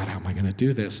my God, how am I going to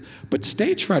do this? But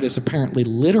stage fright is apparently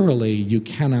literally you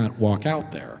cannot walk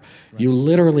out there. Right. You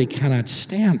literally cannot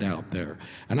stand out there.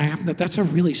 And that's a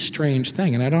really strange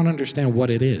thing, and I don't understand what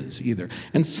it is either.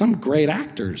 And some great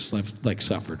actors like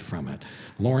suffered from it.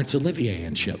 Laurence Olivier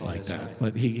and shit like that.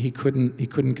 But he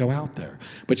couldn't go out there.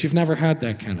 But you've never had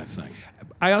that kind of thing.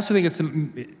 I also think it's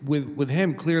with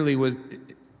him clearly was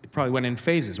it probably went in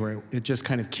phases where it just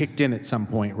kind of kicked in at some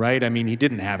point, right? I mean, he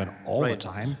didn't have it all the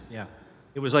time. Yeah.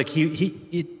 It was like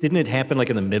didn't it happen like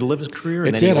in the middle of his career? It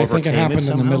And did. then he I think it overcame happened in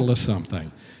the somehow? middle of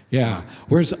something. Yeah.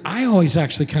 Whereas I always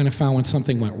actually kind of found when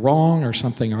something went wrong or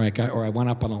something, or I went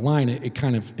up on a line, it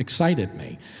kind of excited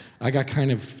me. I got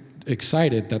kind of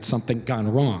excited that something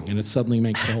gone wrong, and it suddenly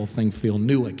makes the whole thing feel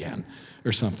new again,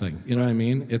 or something. You know what I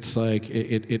mean? It's like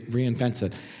it reinvents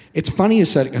it. It's funny you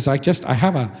said, because I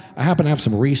happen to have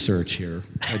some research here.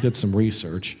 I did some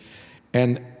research,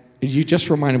 and you just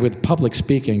reminded me with public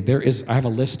speaking. I have a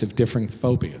list of different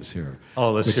phobias here.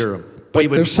 Oh, let's hear them. But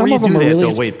there's some of them are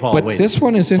really. Paul, but this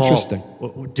one is interesting.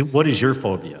 What is your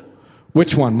phobia?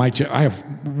 Which one? I have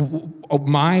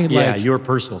my Yeah, your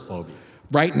personal phobia.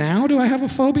 Right now, do I have a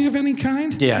phobia of any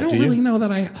kind? Yeah, I don't do you? really know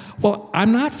that Well,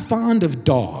 I'm not fond of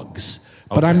dogs,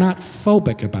 but I'm not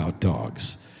phobic about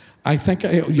dogs. I think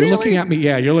you're looking at me.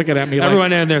 Yeah, you're looking at me.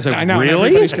 Everyone like, in there's like, I know. really?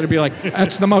 Everybody's going to be like,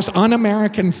 that's the most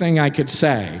un-American thing I could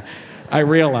say. I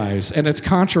realize, and it's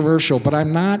controversial, but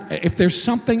I'm not. If there's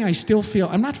something I still feel,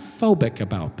 I'm not phobic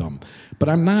about them, but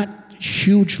I'm not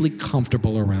hugely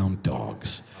comfortable around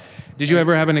dogs. Did you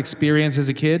ever have an experience as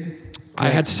a kid? I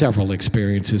had several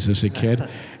experiences as a kid,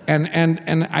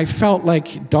 and I felt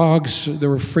like dogs. There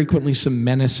were frequently some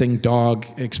menacing dog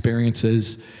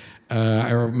experiences. I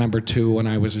remember too when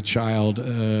I was a child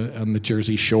on the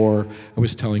Jersey Shore. I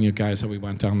was telling you guys how we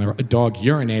went down there. A dog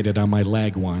urinated on my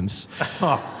leg once,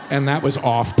 and that was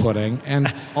off-putting.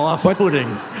 And Off-putting.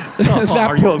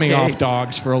 that put me off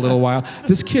dogs for a little while.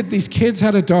 These kids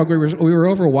had a dog. We were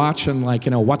over watching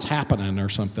What's Happening or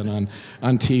something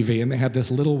on TV, and they had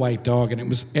this little white dog,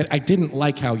 and I didn't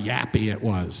like how yappy it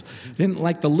was. I didn't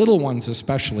like the little ones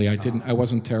especially. I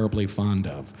wasn't terribly fond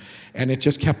of, and it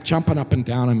just kept jumping up and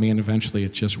down on me, and eventually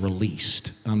it just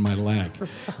released on my leg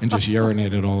and just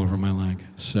urinated all over my leg.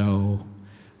 So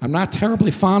I'm not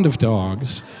terribly fond of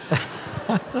dogs.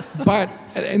 But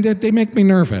they make me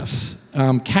nervous.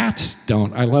 Cats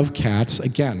don't. I love cats.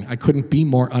 Again, I couldn't be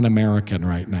more un-American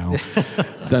right now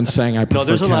than saying I prefer No,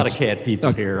 there's cats. a lot of cat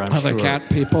people here, I'm Other sure. cat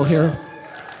people here?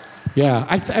 Yeah.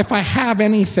 If I have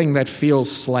anything that feels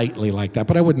slightly like that,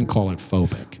 but I wouldn't call it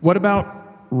phobic. What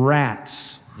about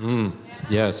rats?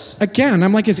 Yes. Again,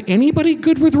 I'm like, is anybody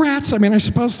good with rats? I mean, I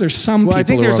suppose there's some people Well, I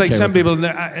think who there's are like okay some with people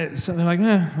that so they're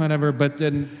like, whatever. But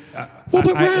then, Well,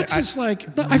 but rats is like...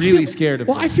 I'm really scared of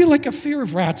Well, them. I feel like a fear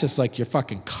of rats is like you're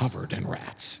fucking covered in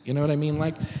rats. You know what I mean?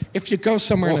 Like, if you go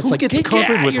somewhere Well, and it's who like... gets yeah,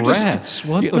 covered with you're just- rats?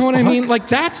 What you the know what I mean?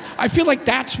 fuck? Like, I feel like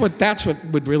that's what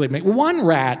would really make... One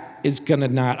rat is gonna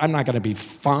not... I'm not gonna be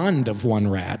fond of one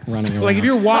rat running around. like if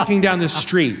you're walking down the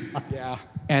street Yeah.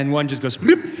 and one just goes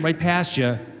bloop, right past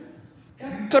you.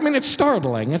 I mean, it's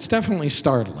startling. It's definitely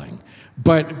startling.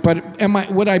 But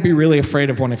would I be really afraid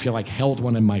of one if you like held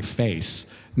one in my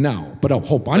face? No. But a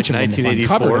whole bunch Like of them, if I'm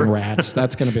covered 1984? in rats,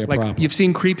 that's going to be a Like problem. you've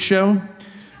seen Creep Show?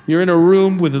 You're in a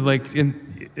room with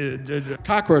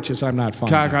Cockroaches, I'm not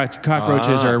fond of.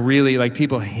 cockroaches are really like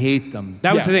people hate them.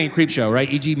 That was Yeah. the thing in Creep Show, right?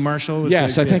 E.G. Marshall. Was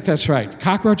Yes, the- I think that's right.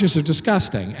 Cockroaches are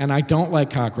disgusting, and I don't like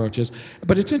cockroaches.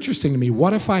 But it's interesting to me.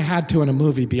 What if I had to, in a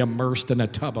movie, be immersed in a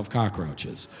tub of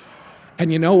cockroaches?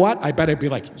 And you know what? I bet I'd be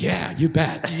like, yeah, you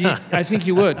bet. I think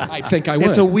you would. I think I would.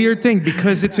 It's a weird thing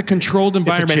because it's a controlled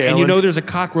environment, and you know challenge. there's a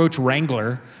cockroach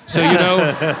wrangler, so you know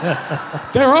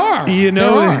There are. you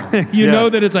know There are. you know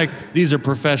that it's like these are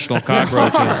professional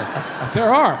cockroaches.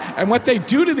 There are. And what they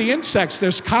do to the insects,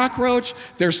 there's cockroach,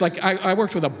 there's like, I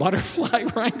worked with a butterfly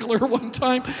wrangler one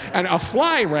time, and a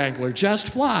fly wrangler, just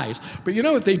flies. But you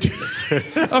know what they do?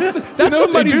 That's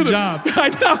somebody's job. I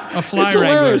know. A fly it's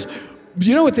hilarious. wrangler.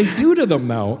 You know what they do to them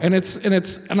though, and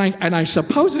I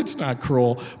suppose it's not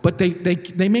cruel, but they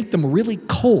make them really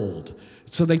cold.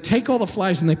 So they take all the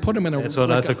flies and they put them in That's like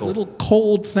a unethical. little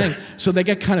cold thing, so they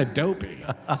get kind of dopey,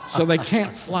 so they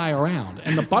can't fly around.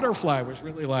 And the butterfly was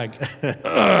really like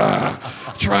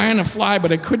trying to fly,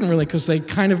 but it couldn't really because they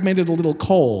kind of made it a little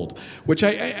cold, which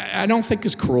I don't think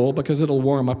is cruel because it'll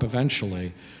warm up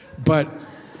eventually, but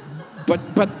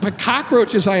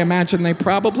cockroaches, I imagine they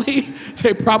probably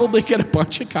get a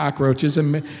bunch of cockroaches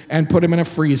and put them in a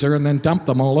freezer and then dump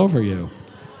them all over you.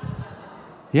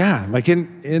 Yeah, like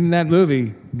in that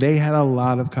movie, they had a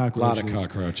lot of A cockroaches. lot of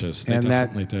cockroaches. They And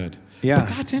that- definitely did. Yeah, But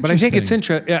that's interesting. But I think it's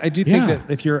interesting. Yeah, I do think Yeah. that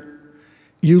if you're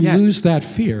You Yeah. lose that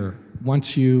fear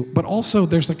once but also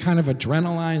there's a kind of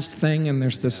adrenalized thing, and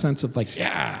there's this sense of like,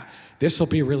 yeah, this will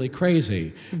be really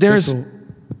crazy. there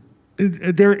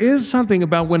is something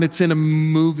about when it's in a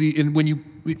movie and when you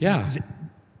Yeah.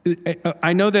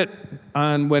 I know that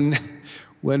when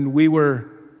we were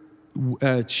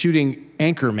shooting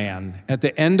Anchorman. At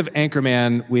the end of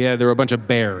Anchorman, there were a bunch of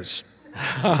bears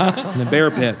in the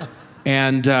bear pit.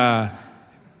 And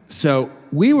so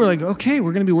we were like, okay,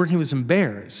 we're going to be working with some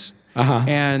bears.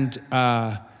 And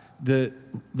the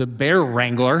bear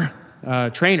wrangler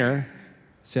trainer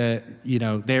said,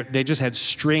 they just had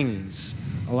strings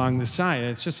along the side.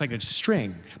 It's just like a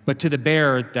string. But to the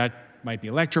bear, that might be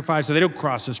electrified, so they don't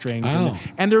cross the strings. Oh.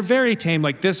 And they're very tame.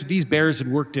 Like these bears had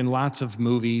worked in lots of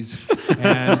movies,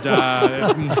 and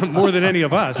more than any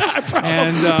of us.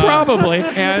 Probably.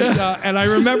 And I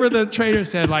remember the trainer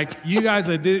said, like, you guys,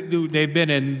 they've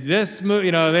been in this movie.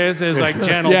 This is like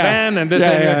Gentle Ben, and this,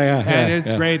 and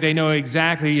it's great. They know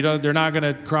exactly. They're not going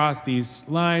to cross these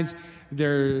lines.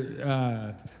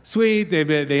 They're sweet.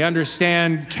 They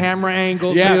understand camera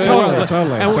angles. Yeah,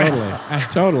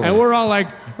 totally. And we're all like,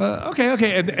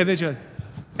 okay.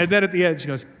 And then at the end, she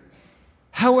goes,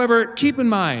 however, keep in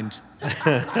mind,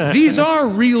 these are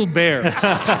real bears.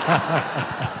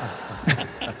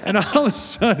 And all of a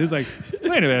sudden, it's like,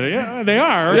 wait a minute, yeah, they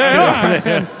are.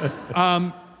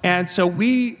 And so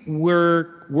we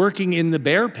were working in the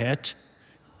bear pit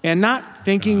and not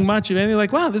thinking much of anything.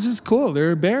 Like, wow, this is cool.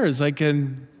 They're bears. Like,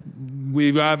 and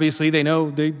we obviously, they know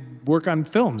they work on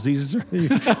films.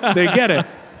 They get it.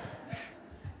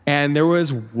 And there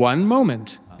was one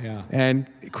moment, and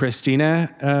Christina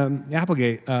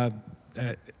Applegate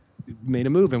made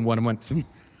a move, and one went,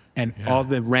 and all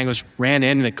the wranglers ran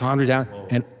in, and they calmed her down,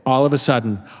 and all of a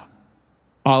sudden,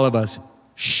 all of us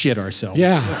shit ourselves.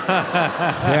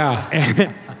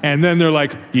 And then they're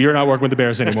like, you're not working with the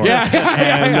bears anymore.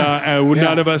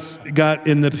 None of us got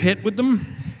in the pit with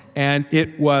them. And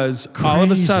it was all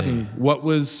of a sudden what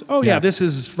was, this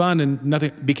is fun, and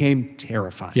nothing became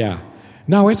terrifying. Yeah.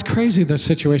 No, it's crazy, the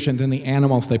situation, then the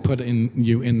animals they put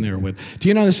you in there with. Do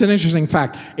you know, this is an interesting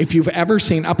fact. If you've ever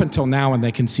seen, up until now, and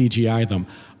they can CGI them,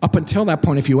 up until that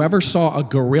point, if you ever saw a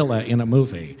gorilla in a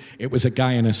movie, it was a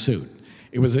guy in a suit.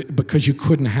 It was because you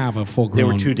couldn't have a full-grown They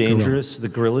were too dangerous, gorilla.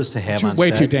 the gorillas, to have on set?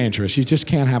 Way too dangerous. You just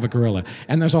can't have a gorilla.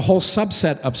 And there's a whole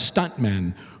subset of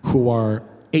stuntmen who are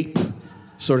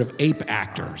sort of ape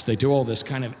actors. They do all this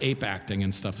kind of ape acting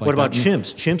and stuff like that. What about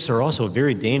chimps? Chimps are also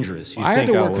very dangerous. I had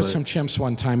to work with some chimps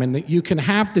one time, and you can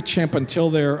have the chimp until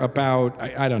they're about,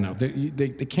 I don't know, they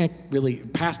can't really,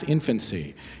 past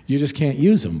infancy. You just can't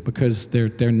use them because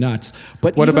they're nuts.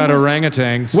 But what about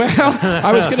orangutans? Well,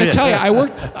 I was going to tell you,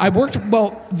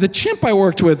 the chimp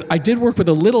I did work with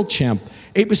a little chimp.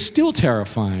 It was still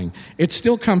terrifying. It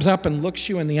still comes up and looks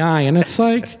you in the eye, and it's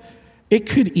like, it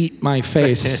could eat my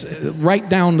face right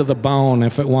down to the bone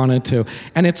if it wanted to.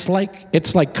 And it's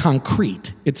like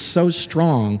concrete. It's so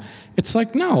strong. It's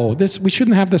like, no, we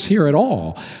shouldn't have this here at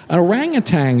all.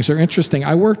 Orangutans are interesting.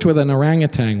 I worked with an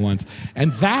orangutan once,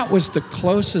 and that was the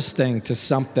closest thing to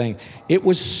something. It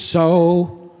was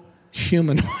so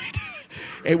humanoid.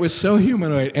 It was so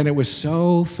humanoid, and it was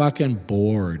so fucking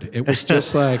bored. It was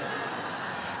just like...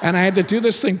 And I had to do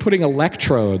this thing, putting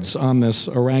electrodes on this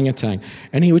orangutan.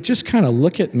 And he would just kind of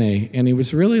look at me, and he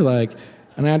was really like,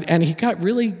 and he got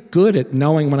really good at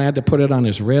knowing when I had to put it on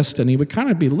his wrist, and he would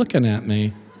kind of be looking at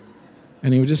me,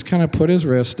 and he would just kind of put his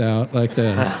wrist out like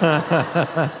this.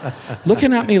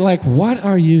 Looking at me like, what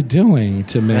are you doing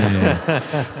to me?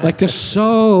 Like, they're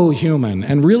so human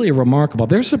and really remarkable.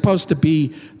 They're supposed to be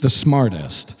the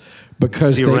smartest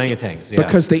because orangutans,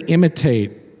 because they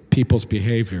imitate people's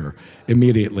behavior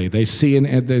immediately. They see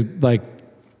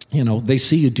they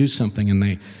see you do something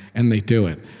and they do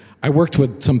it. I worked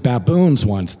with some baboons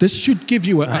once. This should give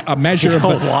you a measure of the...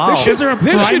 wow. Is there a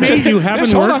primate you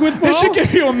haven't worked with, Paul? This should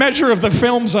give you a measure of the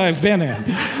films I've been in.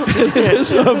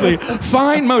 This of the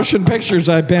fine motion pictures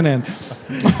I've been in.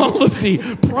 All of the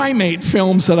primate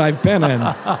films that I've been in.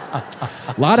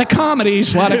 A lot of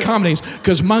comedies,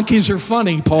 because monkeys are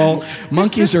funny, Paul.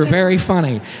 Monkeys are very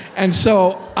funny. And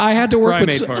so I had to work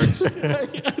primate parts.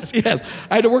 yes.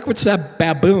 I had to work with some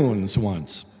baboons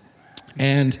once.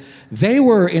 And they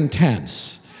were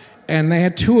intense. And they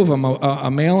had two of them, a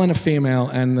male and a female,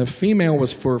 and the female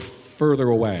was further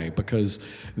away because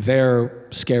they're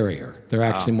scarier. They're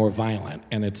actually more violent,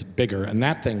 and it's bigger. And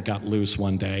that thing got loose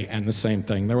one day, and the same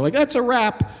thing. They were like, that's a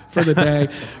wrap for the day,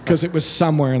 because it was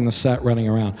somewhere in the set running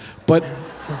around. But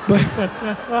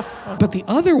the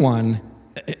other one,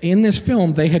 in this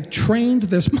film, they had trained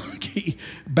this monkey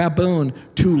baboon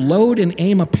to load and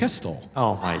aim a pistol.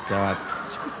 Oh, my God.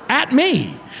 At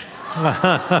me.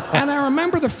 And I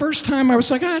remember the first time I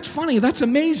was like, that's funny, that's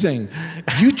amazing.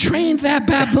 You trained that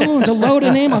baboon to load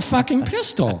and aim a fucking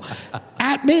pistol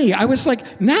at me. I was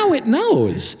like, now it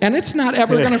knows, and it's not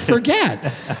ever going to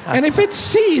forget. And if it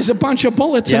sees a bunch of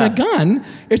bullets and a gun,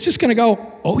 it's just going to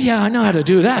go, oh yeah, I know how to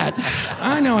do that.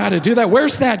 I know how to do that.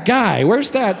 Where's that guy?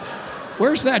 Where's that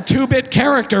 2-bit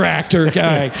character actor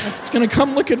guy? He's going to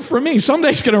come looking for me. Someday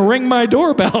he's going to ring my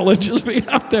doorbell and just be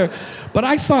out there. But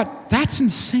I thought, that's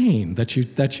insane that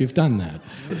you've done that.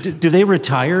 Do they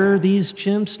retire these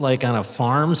chimps like on a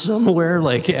farm somewhere,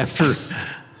 like after?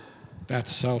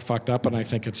 That's so fucked up, and I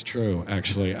think it's true,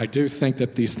 actually. I do think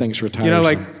that these things retire. You know,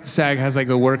 like SAG has like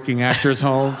a working actors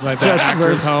home, like the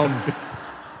actors home.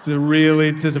 It's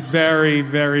a very,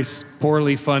 very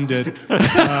poorly funded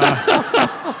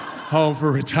home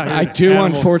for retired I do,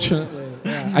 animals. Unfortunately.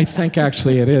 Yeah. I think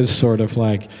actually it is sort of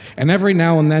like, and every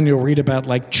now and then you'll read about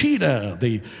like Cheetah,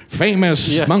 the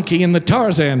famous monkey in the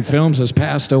Tarzan films, has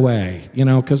passed away. You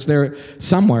know, because they're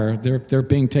somewhere, they're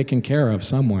being taken care of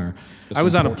somewhere. I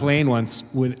was on a plane once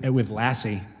with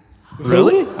Lassie.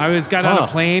 Really? I got on a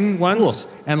plane once,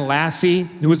 and Lassie,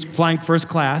 who was flying first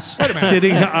class,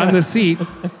 sitting on the seat.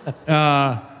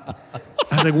 I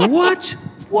was like, what?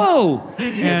 Whoa!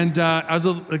 And I was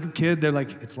a kid. They're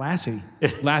like, it's Lassie.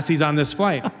 Lassie's on this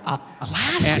flight.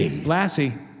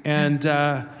 Lassie. And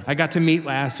I got to meet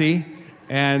Lassie,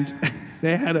 and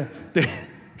they had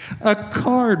a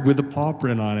card with a paw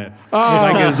print on it.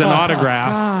 Like as an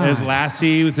autograph. As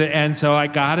Lassie was and so I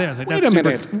got it. I was like, wait a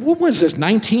minute. What was this,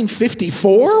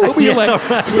 1954? What were you like?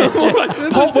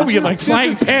 What were you like,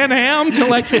 flying Pan Am to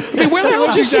like, I mean, where the hell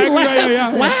did you see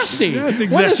Lassie?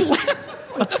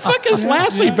 What the fuck has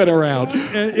Lassie been around?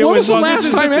 What was the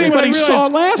last time anybody saw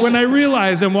Lassie? When I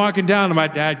realized I'm walking down and my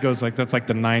dad goes like, that's like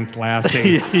the 9th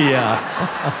Lassie.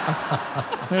 Yeah.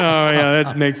 Oh, yeah,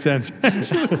 that makes sense.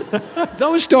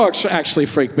 Those dogs actually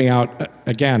freak me out.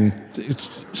 Again,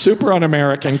 it's super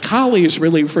un-American. Collies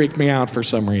really freak me out for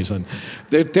some reason.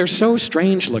 They're so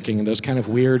strange looking and those kind of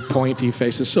weird pointy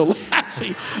faces. So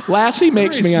Lassie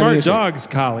makes me smart uneasy. Dogs,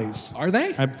 collies. Are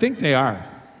they? I think they are.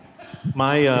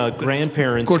 My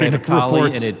grandparents According had a to collie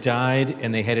reports. and it died,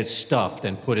 and they had it stuffed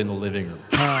and put in the living room.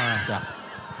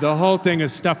 The whole thing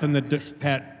is stuffing the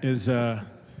pet is...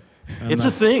 It's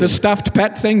a thing. The stuffed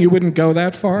pet thing, you wouldn't go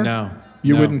that far? No.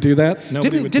 You No. wouldn't do that?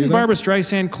 Nobody would do Didn't that? Barbara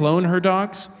Streisand clone her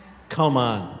dogs? Come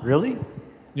on, really?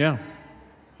 Yeah.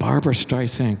 Barbara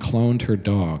Streisand cloned her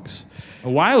dogs. A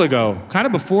while ago, kind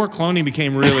of before cloning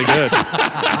became really good.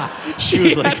 She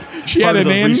was she had part of an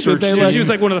the in research that they team. She was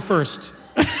like one of the first,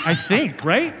 I think,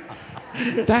 right?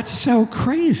 That's so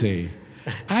crazy.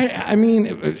 I mean,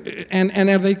 and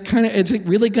are they kind of? Is it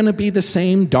really going to be the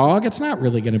same dog? It's not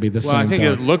really going to be the Well, same. I think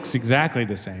dog. it looks exactly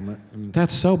the same.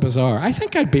 That's so bizarre. I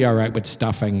think I'd be all right with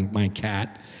stuffing my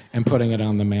cat and putting it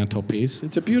on the mantelpiece.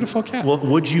 It's a beautiful cat. Well,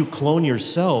 would you clone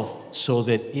yourself so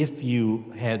that if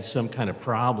you had some kind of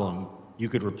problem, you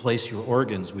could replace your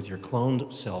organs with your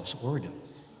cloned self's organs?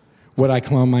 Would I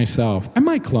clone myself? I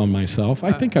might clone myself.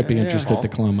 I think I'd be interested to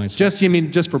clone myself. You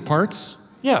mean just for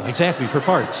parts? Yeah, exactly, for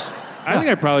parts. I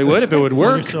think I probably would if it would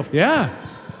work. yourself. Yeah.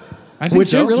 I think Would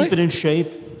so. you really? Keep it in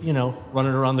shape,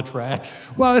 running around the track.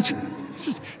 Well, it's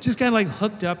just kind of like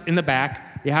hooked up in the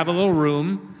back. You have a little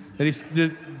room that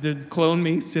the clone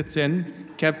me sits in,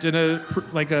 kept in a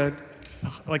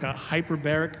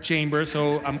hyperbaric chamber,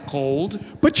 so I'm cold.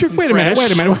 But you're, and wait a minute. fresh.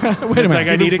 It's Like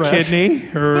I need a fresh. kidney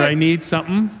or I need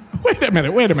something. Wait a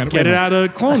minute. Get it out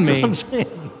of clone That's me. what I'm saying.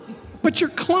 But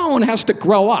your clone has to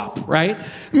grow up, right? I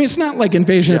mean, it's not like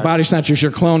Invasion of the Body Snatchers.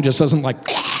 Your clone just doesn't like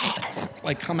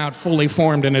come out fully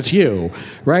formed and it's you,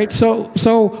 right? So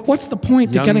what's the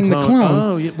point to Young getting the clone?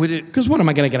 Oh, yeah, would it? Because what am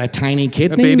I going to get, a tiny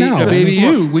kidney? A baby, No. a baby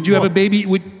you. Would you have a baby?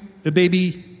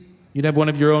 You'd have one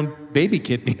of your own baby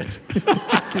kidneys.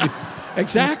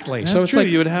 Exactly. That's so it's true. like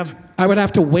You would have. I would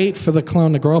have to wait for the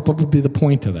clone to grow up. What would be the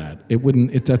point to that? It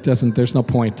wouldn't. That doesn't. There's no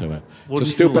point to it. It's a Wouldn't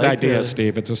you stupid like idea, to-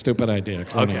 Steve. It's a stupid idea.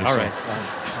 Cloning Okay, all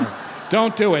yourself. right.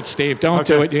 Don't do it, Steve. Don't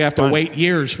do Okay, it. You have to fine. wait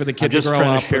years for the I'm kid just to grow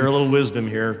trying up. to share a little wisdom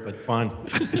here, but fine.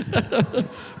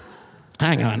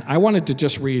 Hang on. I wanted to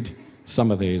just read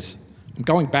some of these. I'm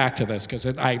going back to this because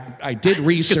I did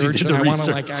research did and the I want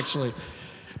to research. actually.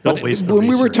 Don't But waste the when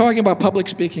we were research. talking about public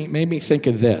speaking, it made me think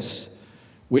of this,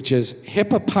 which is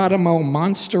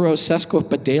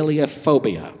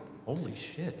hippopotamonsterosesquipedaliaphobia. Holy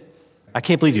shit. I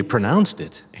can't believe you pronounced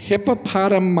it.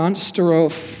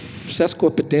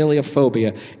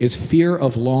 Hippopotamonsterosesquipedaliaphobia is fear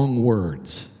of long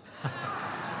words,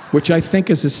 which I think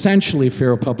is essentially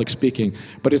fear of public speaking,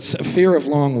 but it's a fear of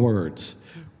long words,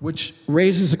 which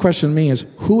raises the question to me is,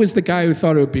 who is the guy who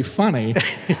thought it would be funny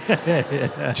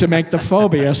to make the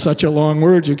phobia such a long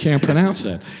word you can't pronounce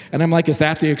it? And I'm like, is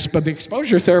that the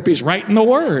exposure therapy is right in the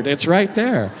word. It's right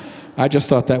there. I just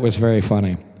thought that was very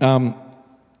funny.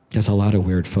 There's a lot of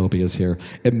weird phobias here.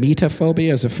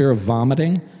 Emetophobia is a fear of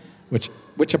vomiting, which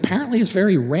apparently is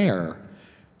very rare.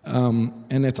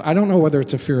 And I don't know whether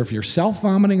it's a fear of yourself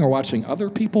vomiting or watching other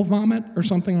people vomit or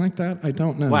something like that. I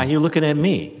don't know. Why, you're looking at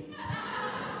me.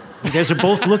 You guys are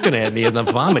both looking at me in the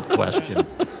vomit question.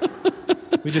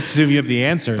 We just assume you have the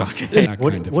answers. Okay.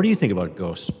 What do you think about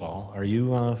ghosts, Paul? Are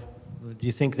you, do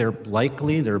you think they're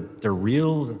likely, they're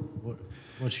real?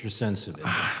 What's your sense of it?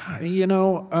 I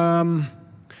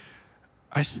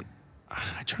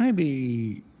try to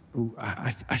be. I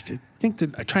think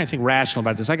that I try to think rational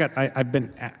about this. I've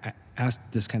been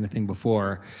asked this kind of thing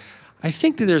before. I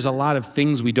think that there's a lot of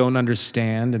things we don't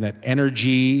understand, and that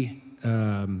energy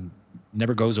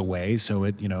never goes away. So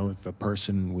if a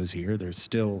person was here, there's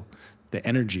still the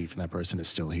energy from that person is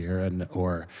still here,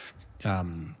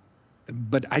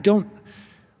 but I don't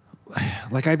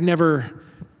I've never.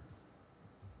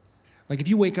 Like if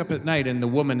you wake up at night and the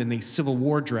woman in the Civil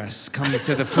War dress comes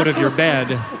to the foot of your bed,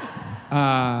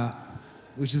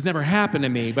 which has never happened to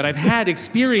me, but I've had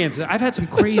experiences. I've had some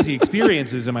crazy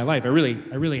experiences in my life. I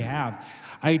really have.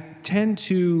 I tend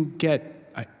to get.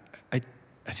 I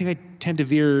think I tend to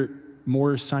veer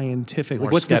more scientific.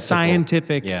 More what's skeptical. the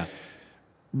scientific Yeah.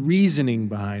 reasoning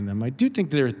behind them? I do think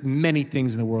there are many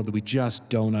things in the world that we just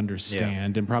don't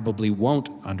understand and probably won't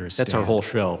understand. That's our whole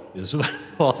show, is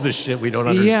all the shit we don't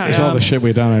understand. Yeah. It's all the shit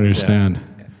we don't understand.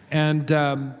 And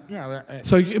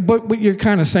So, but what you're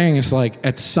kind of saying is like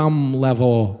at some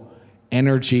level,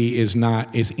 energy is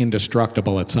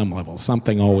indestructible at some level.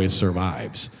 Something always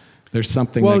survives. There's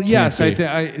something. well, that yes, can't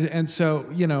and so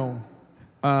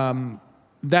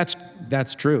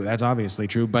that's true. That's obviously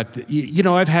true. But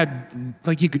I've had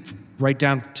you could write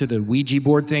down to the Ouija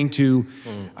board thing too.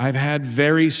 I've had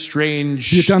very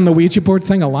strange. You've done the Ouija board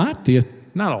thing a lot. Do you?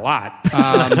 Not a lot.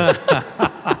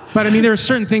 But I mean, there are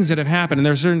certain things that have happened, and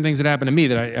there are certain things that happen to me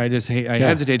that I just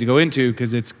hesitate to go into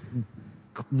because it's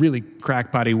really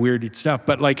crackpotty, weird stuff.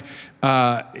 But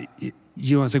I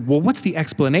was like, well, what's the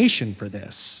explanation for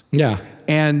this? Yeah.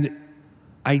 And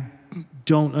I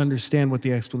don't understand what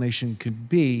the explanation could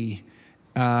be.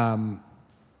 And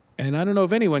I don't know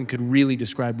if anyone could really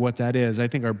describe what that is. I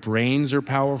think our brains are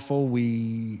powerful.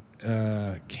 We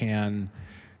can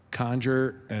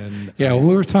conjure and Yeah, well,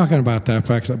 we were talking about that,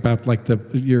 about like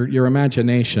your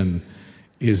imagination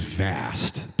is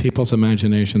vast. People's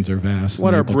imaginations are vast. what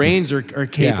and our able to- brains are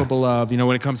capable of,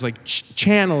 when it comes to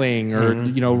channeling or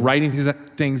writing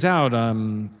writing out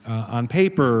on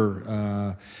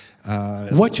paper.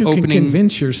 What you can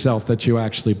convince yourself that you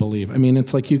actually believe. I mean,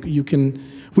 it's like you can.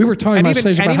 We were talking about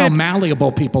stage about how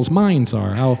malleable people's minds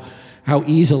are, how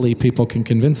easily people can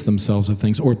convince themselves of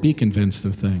things or be convinced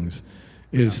of things,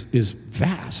 is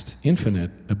vast,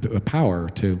 infinite a power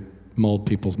to mold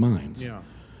people's minds. Yeah.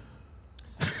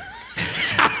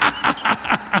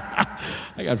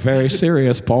 I got very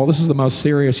serious, Paul. This is the most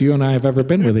serious you and I have ever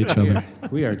been with each other.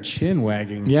 We are chin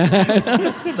wagging. Yeah,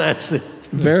 That's it.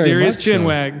 very Serious much chin so.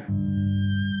 wag.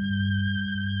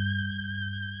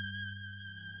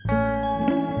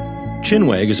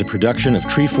 Chinwag is a production of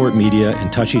Treefort Media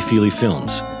and Touchy Feely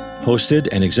Films. Hosted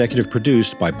and executive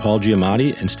produced by Paul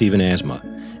Giamatti and Stephen Asma.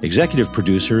 Executive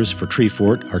producers for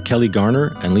Treefort are Kelly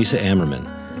Garner and Lisa Ammerman.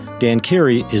 Dan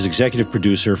Carey is executive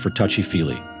producer for Touchy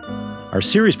Feely. Our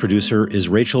series producer is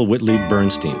Rachel Whitley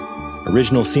Bernstein.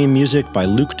 Original theme music by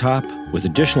Luke Topp, with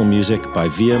additional music by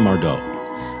Via Mardot.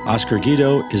 Oscar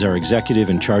Guido is our executive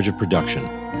in charge of production.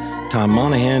 Tom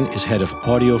Monahan is head of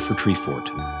audio for Treefort.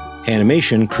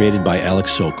 Animation created by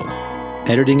Alex Sokol.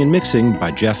 Editing and mixing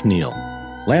by Jeff Neal.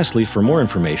 Lastly, for more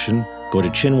information, go to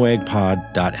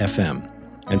chinwagpod.fm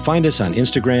and find us on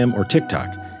Instagram or TikTok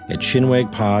at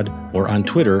chinwagpod or on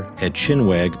Twitter at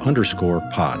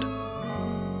chinwag_pod.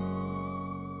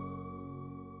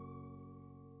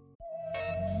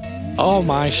 Oh,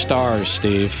 my stars,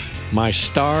 Steve. My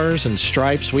stars and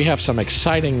stripes. We have some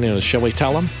exciting news. Shall we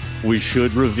tell them? We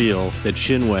should reveal that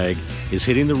Chinwag is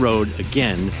hitting the road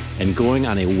again and going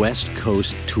on a West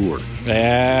Coast tour.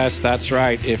 Yes, that's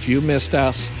right. If you missed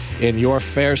us in your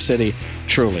fair city,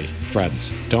 truly,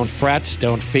 friends, don't fret,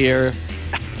 don't fear,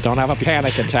 don't have a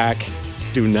panic attack.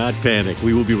 Do not panic.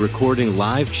 We will be recording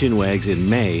live Chinwags in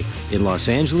May in Los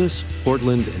Angeles,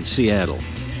 Portland, and Seattle.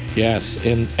 Yes,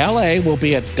 in LA, we'll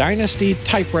be at Dynasty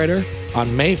Typewriter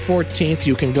on May 14th.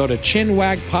 You can go to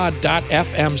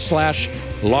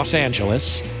chinwagpod.fm/Los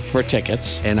Angeles for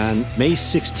tickets. And on May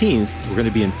 16th, we're going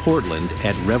to be in Portland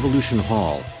at Revolution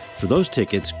Hall. For those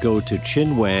tickets, go to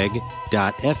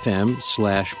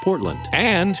chinwag.fm/Portland.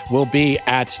 And we'll be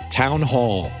at Town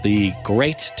Hall, the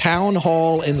great Town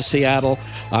Hall in Seattle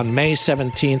on May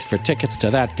 17th. For tickets to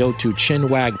that, go to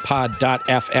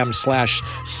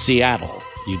chinwagpod.fm/Seattle.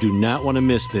 You do not want to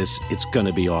miss this. It's going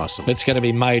to be awesome. It's going to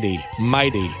be mighty,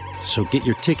 mighty So get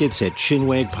your tickets at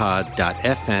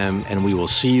chinwagpod.fm, and we will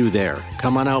see you there.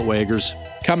 Come on out, Waggers.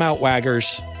 Come out,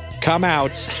 Waggers. Come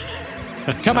out.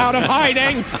 Come out of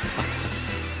hiding.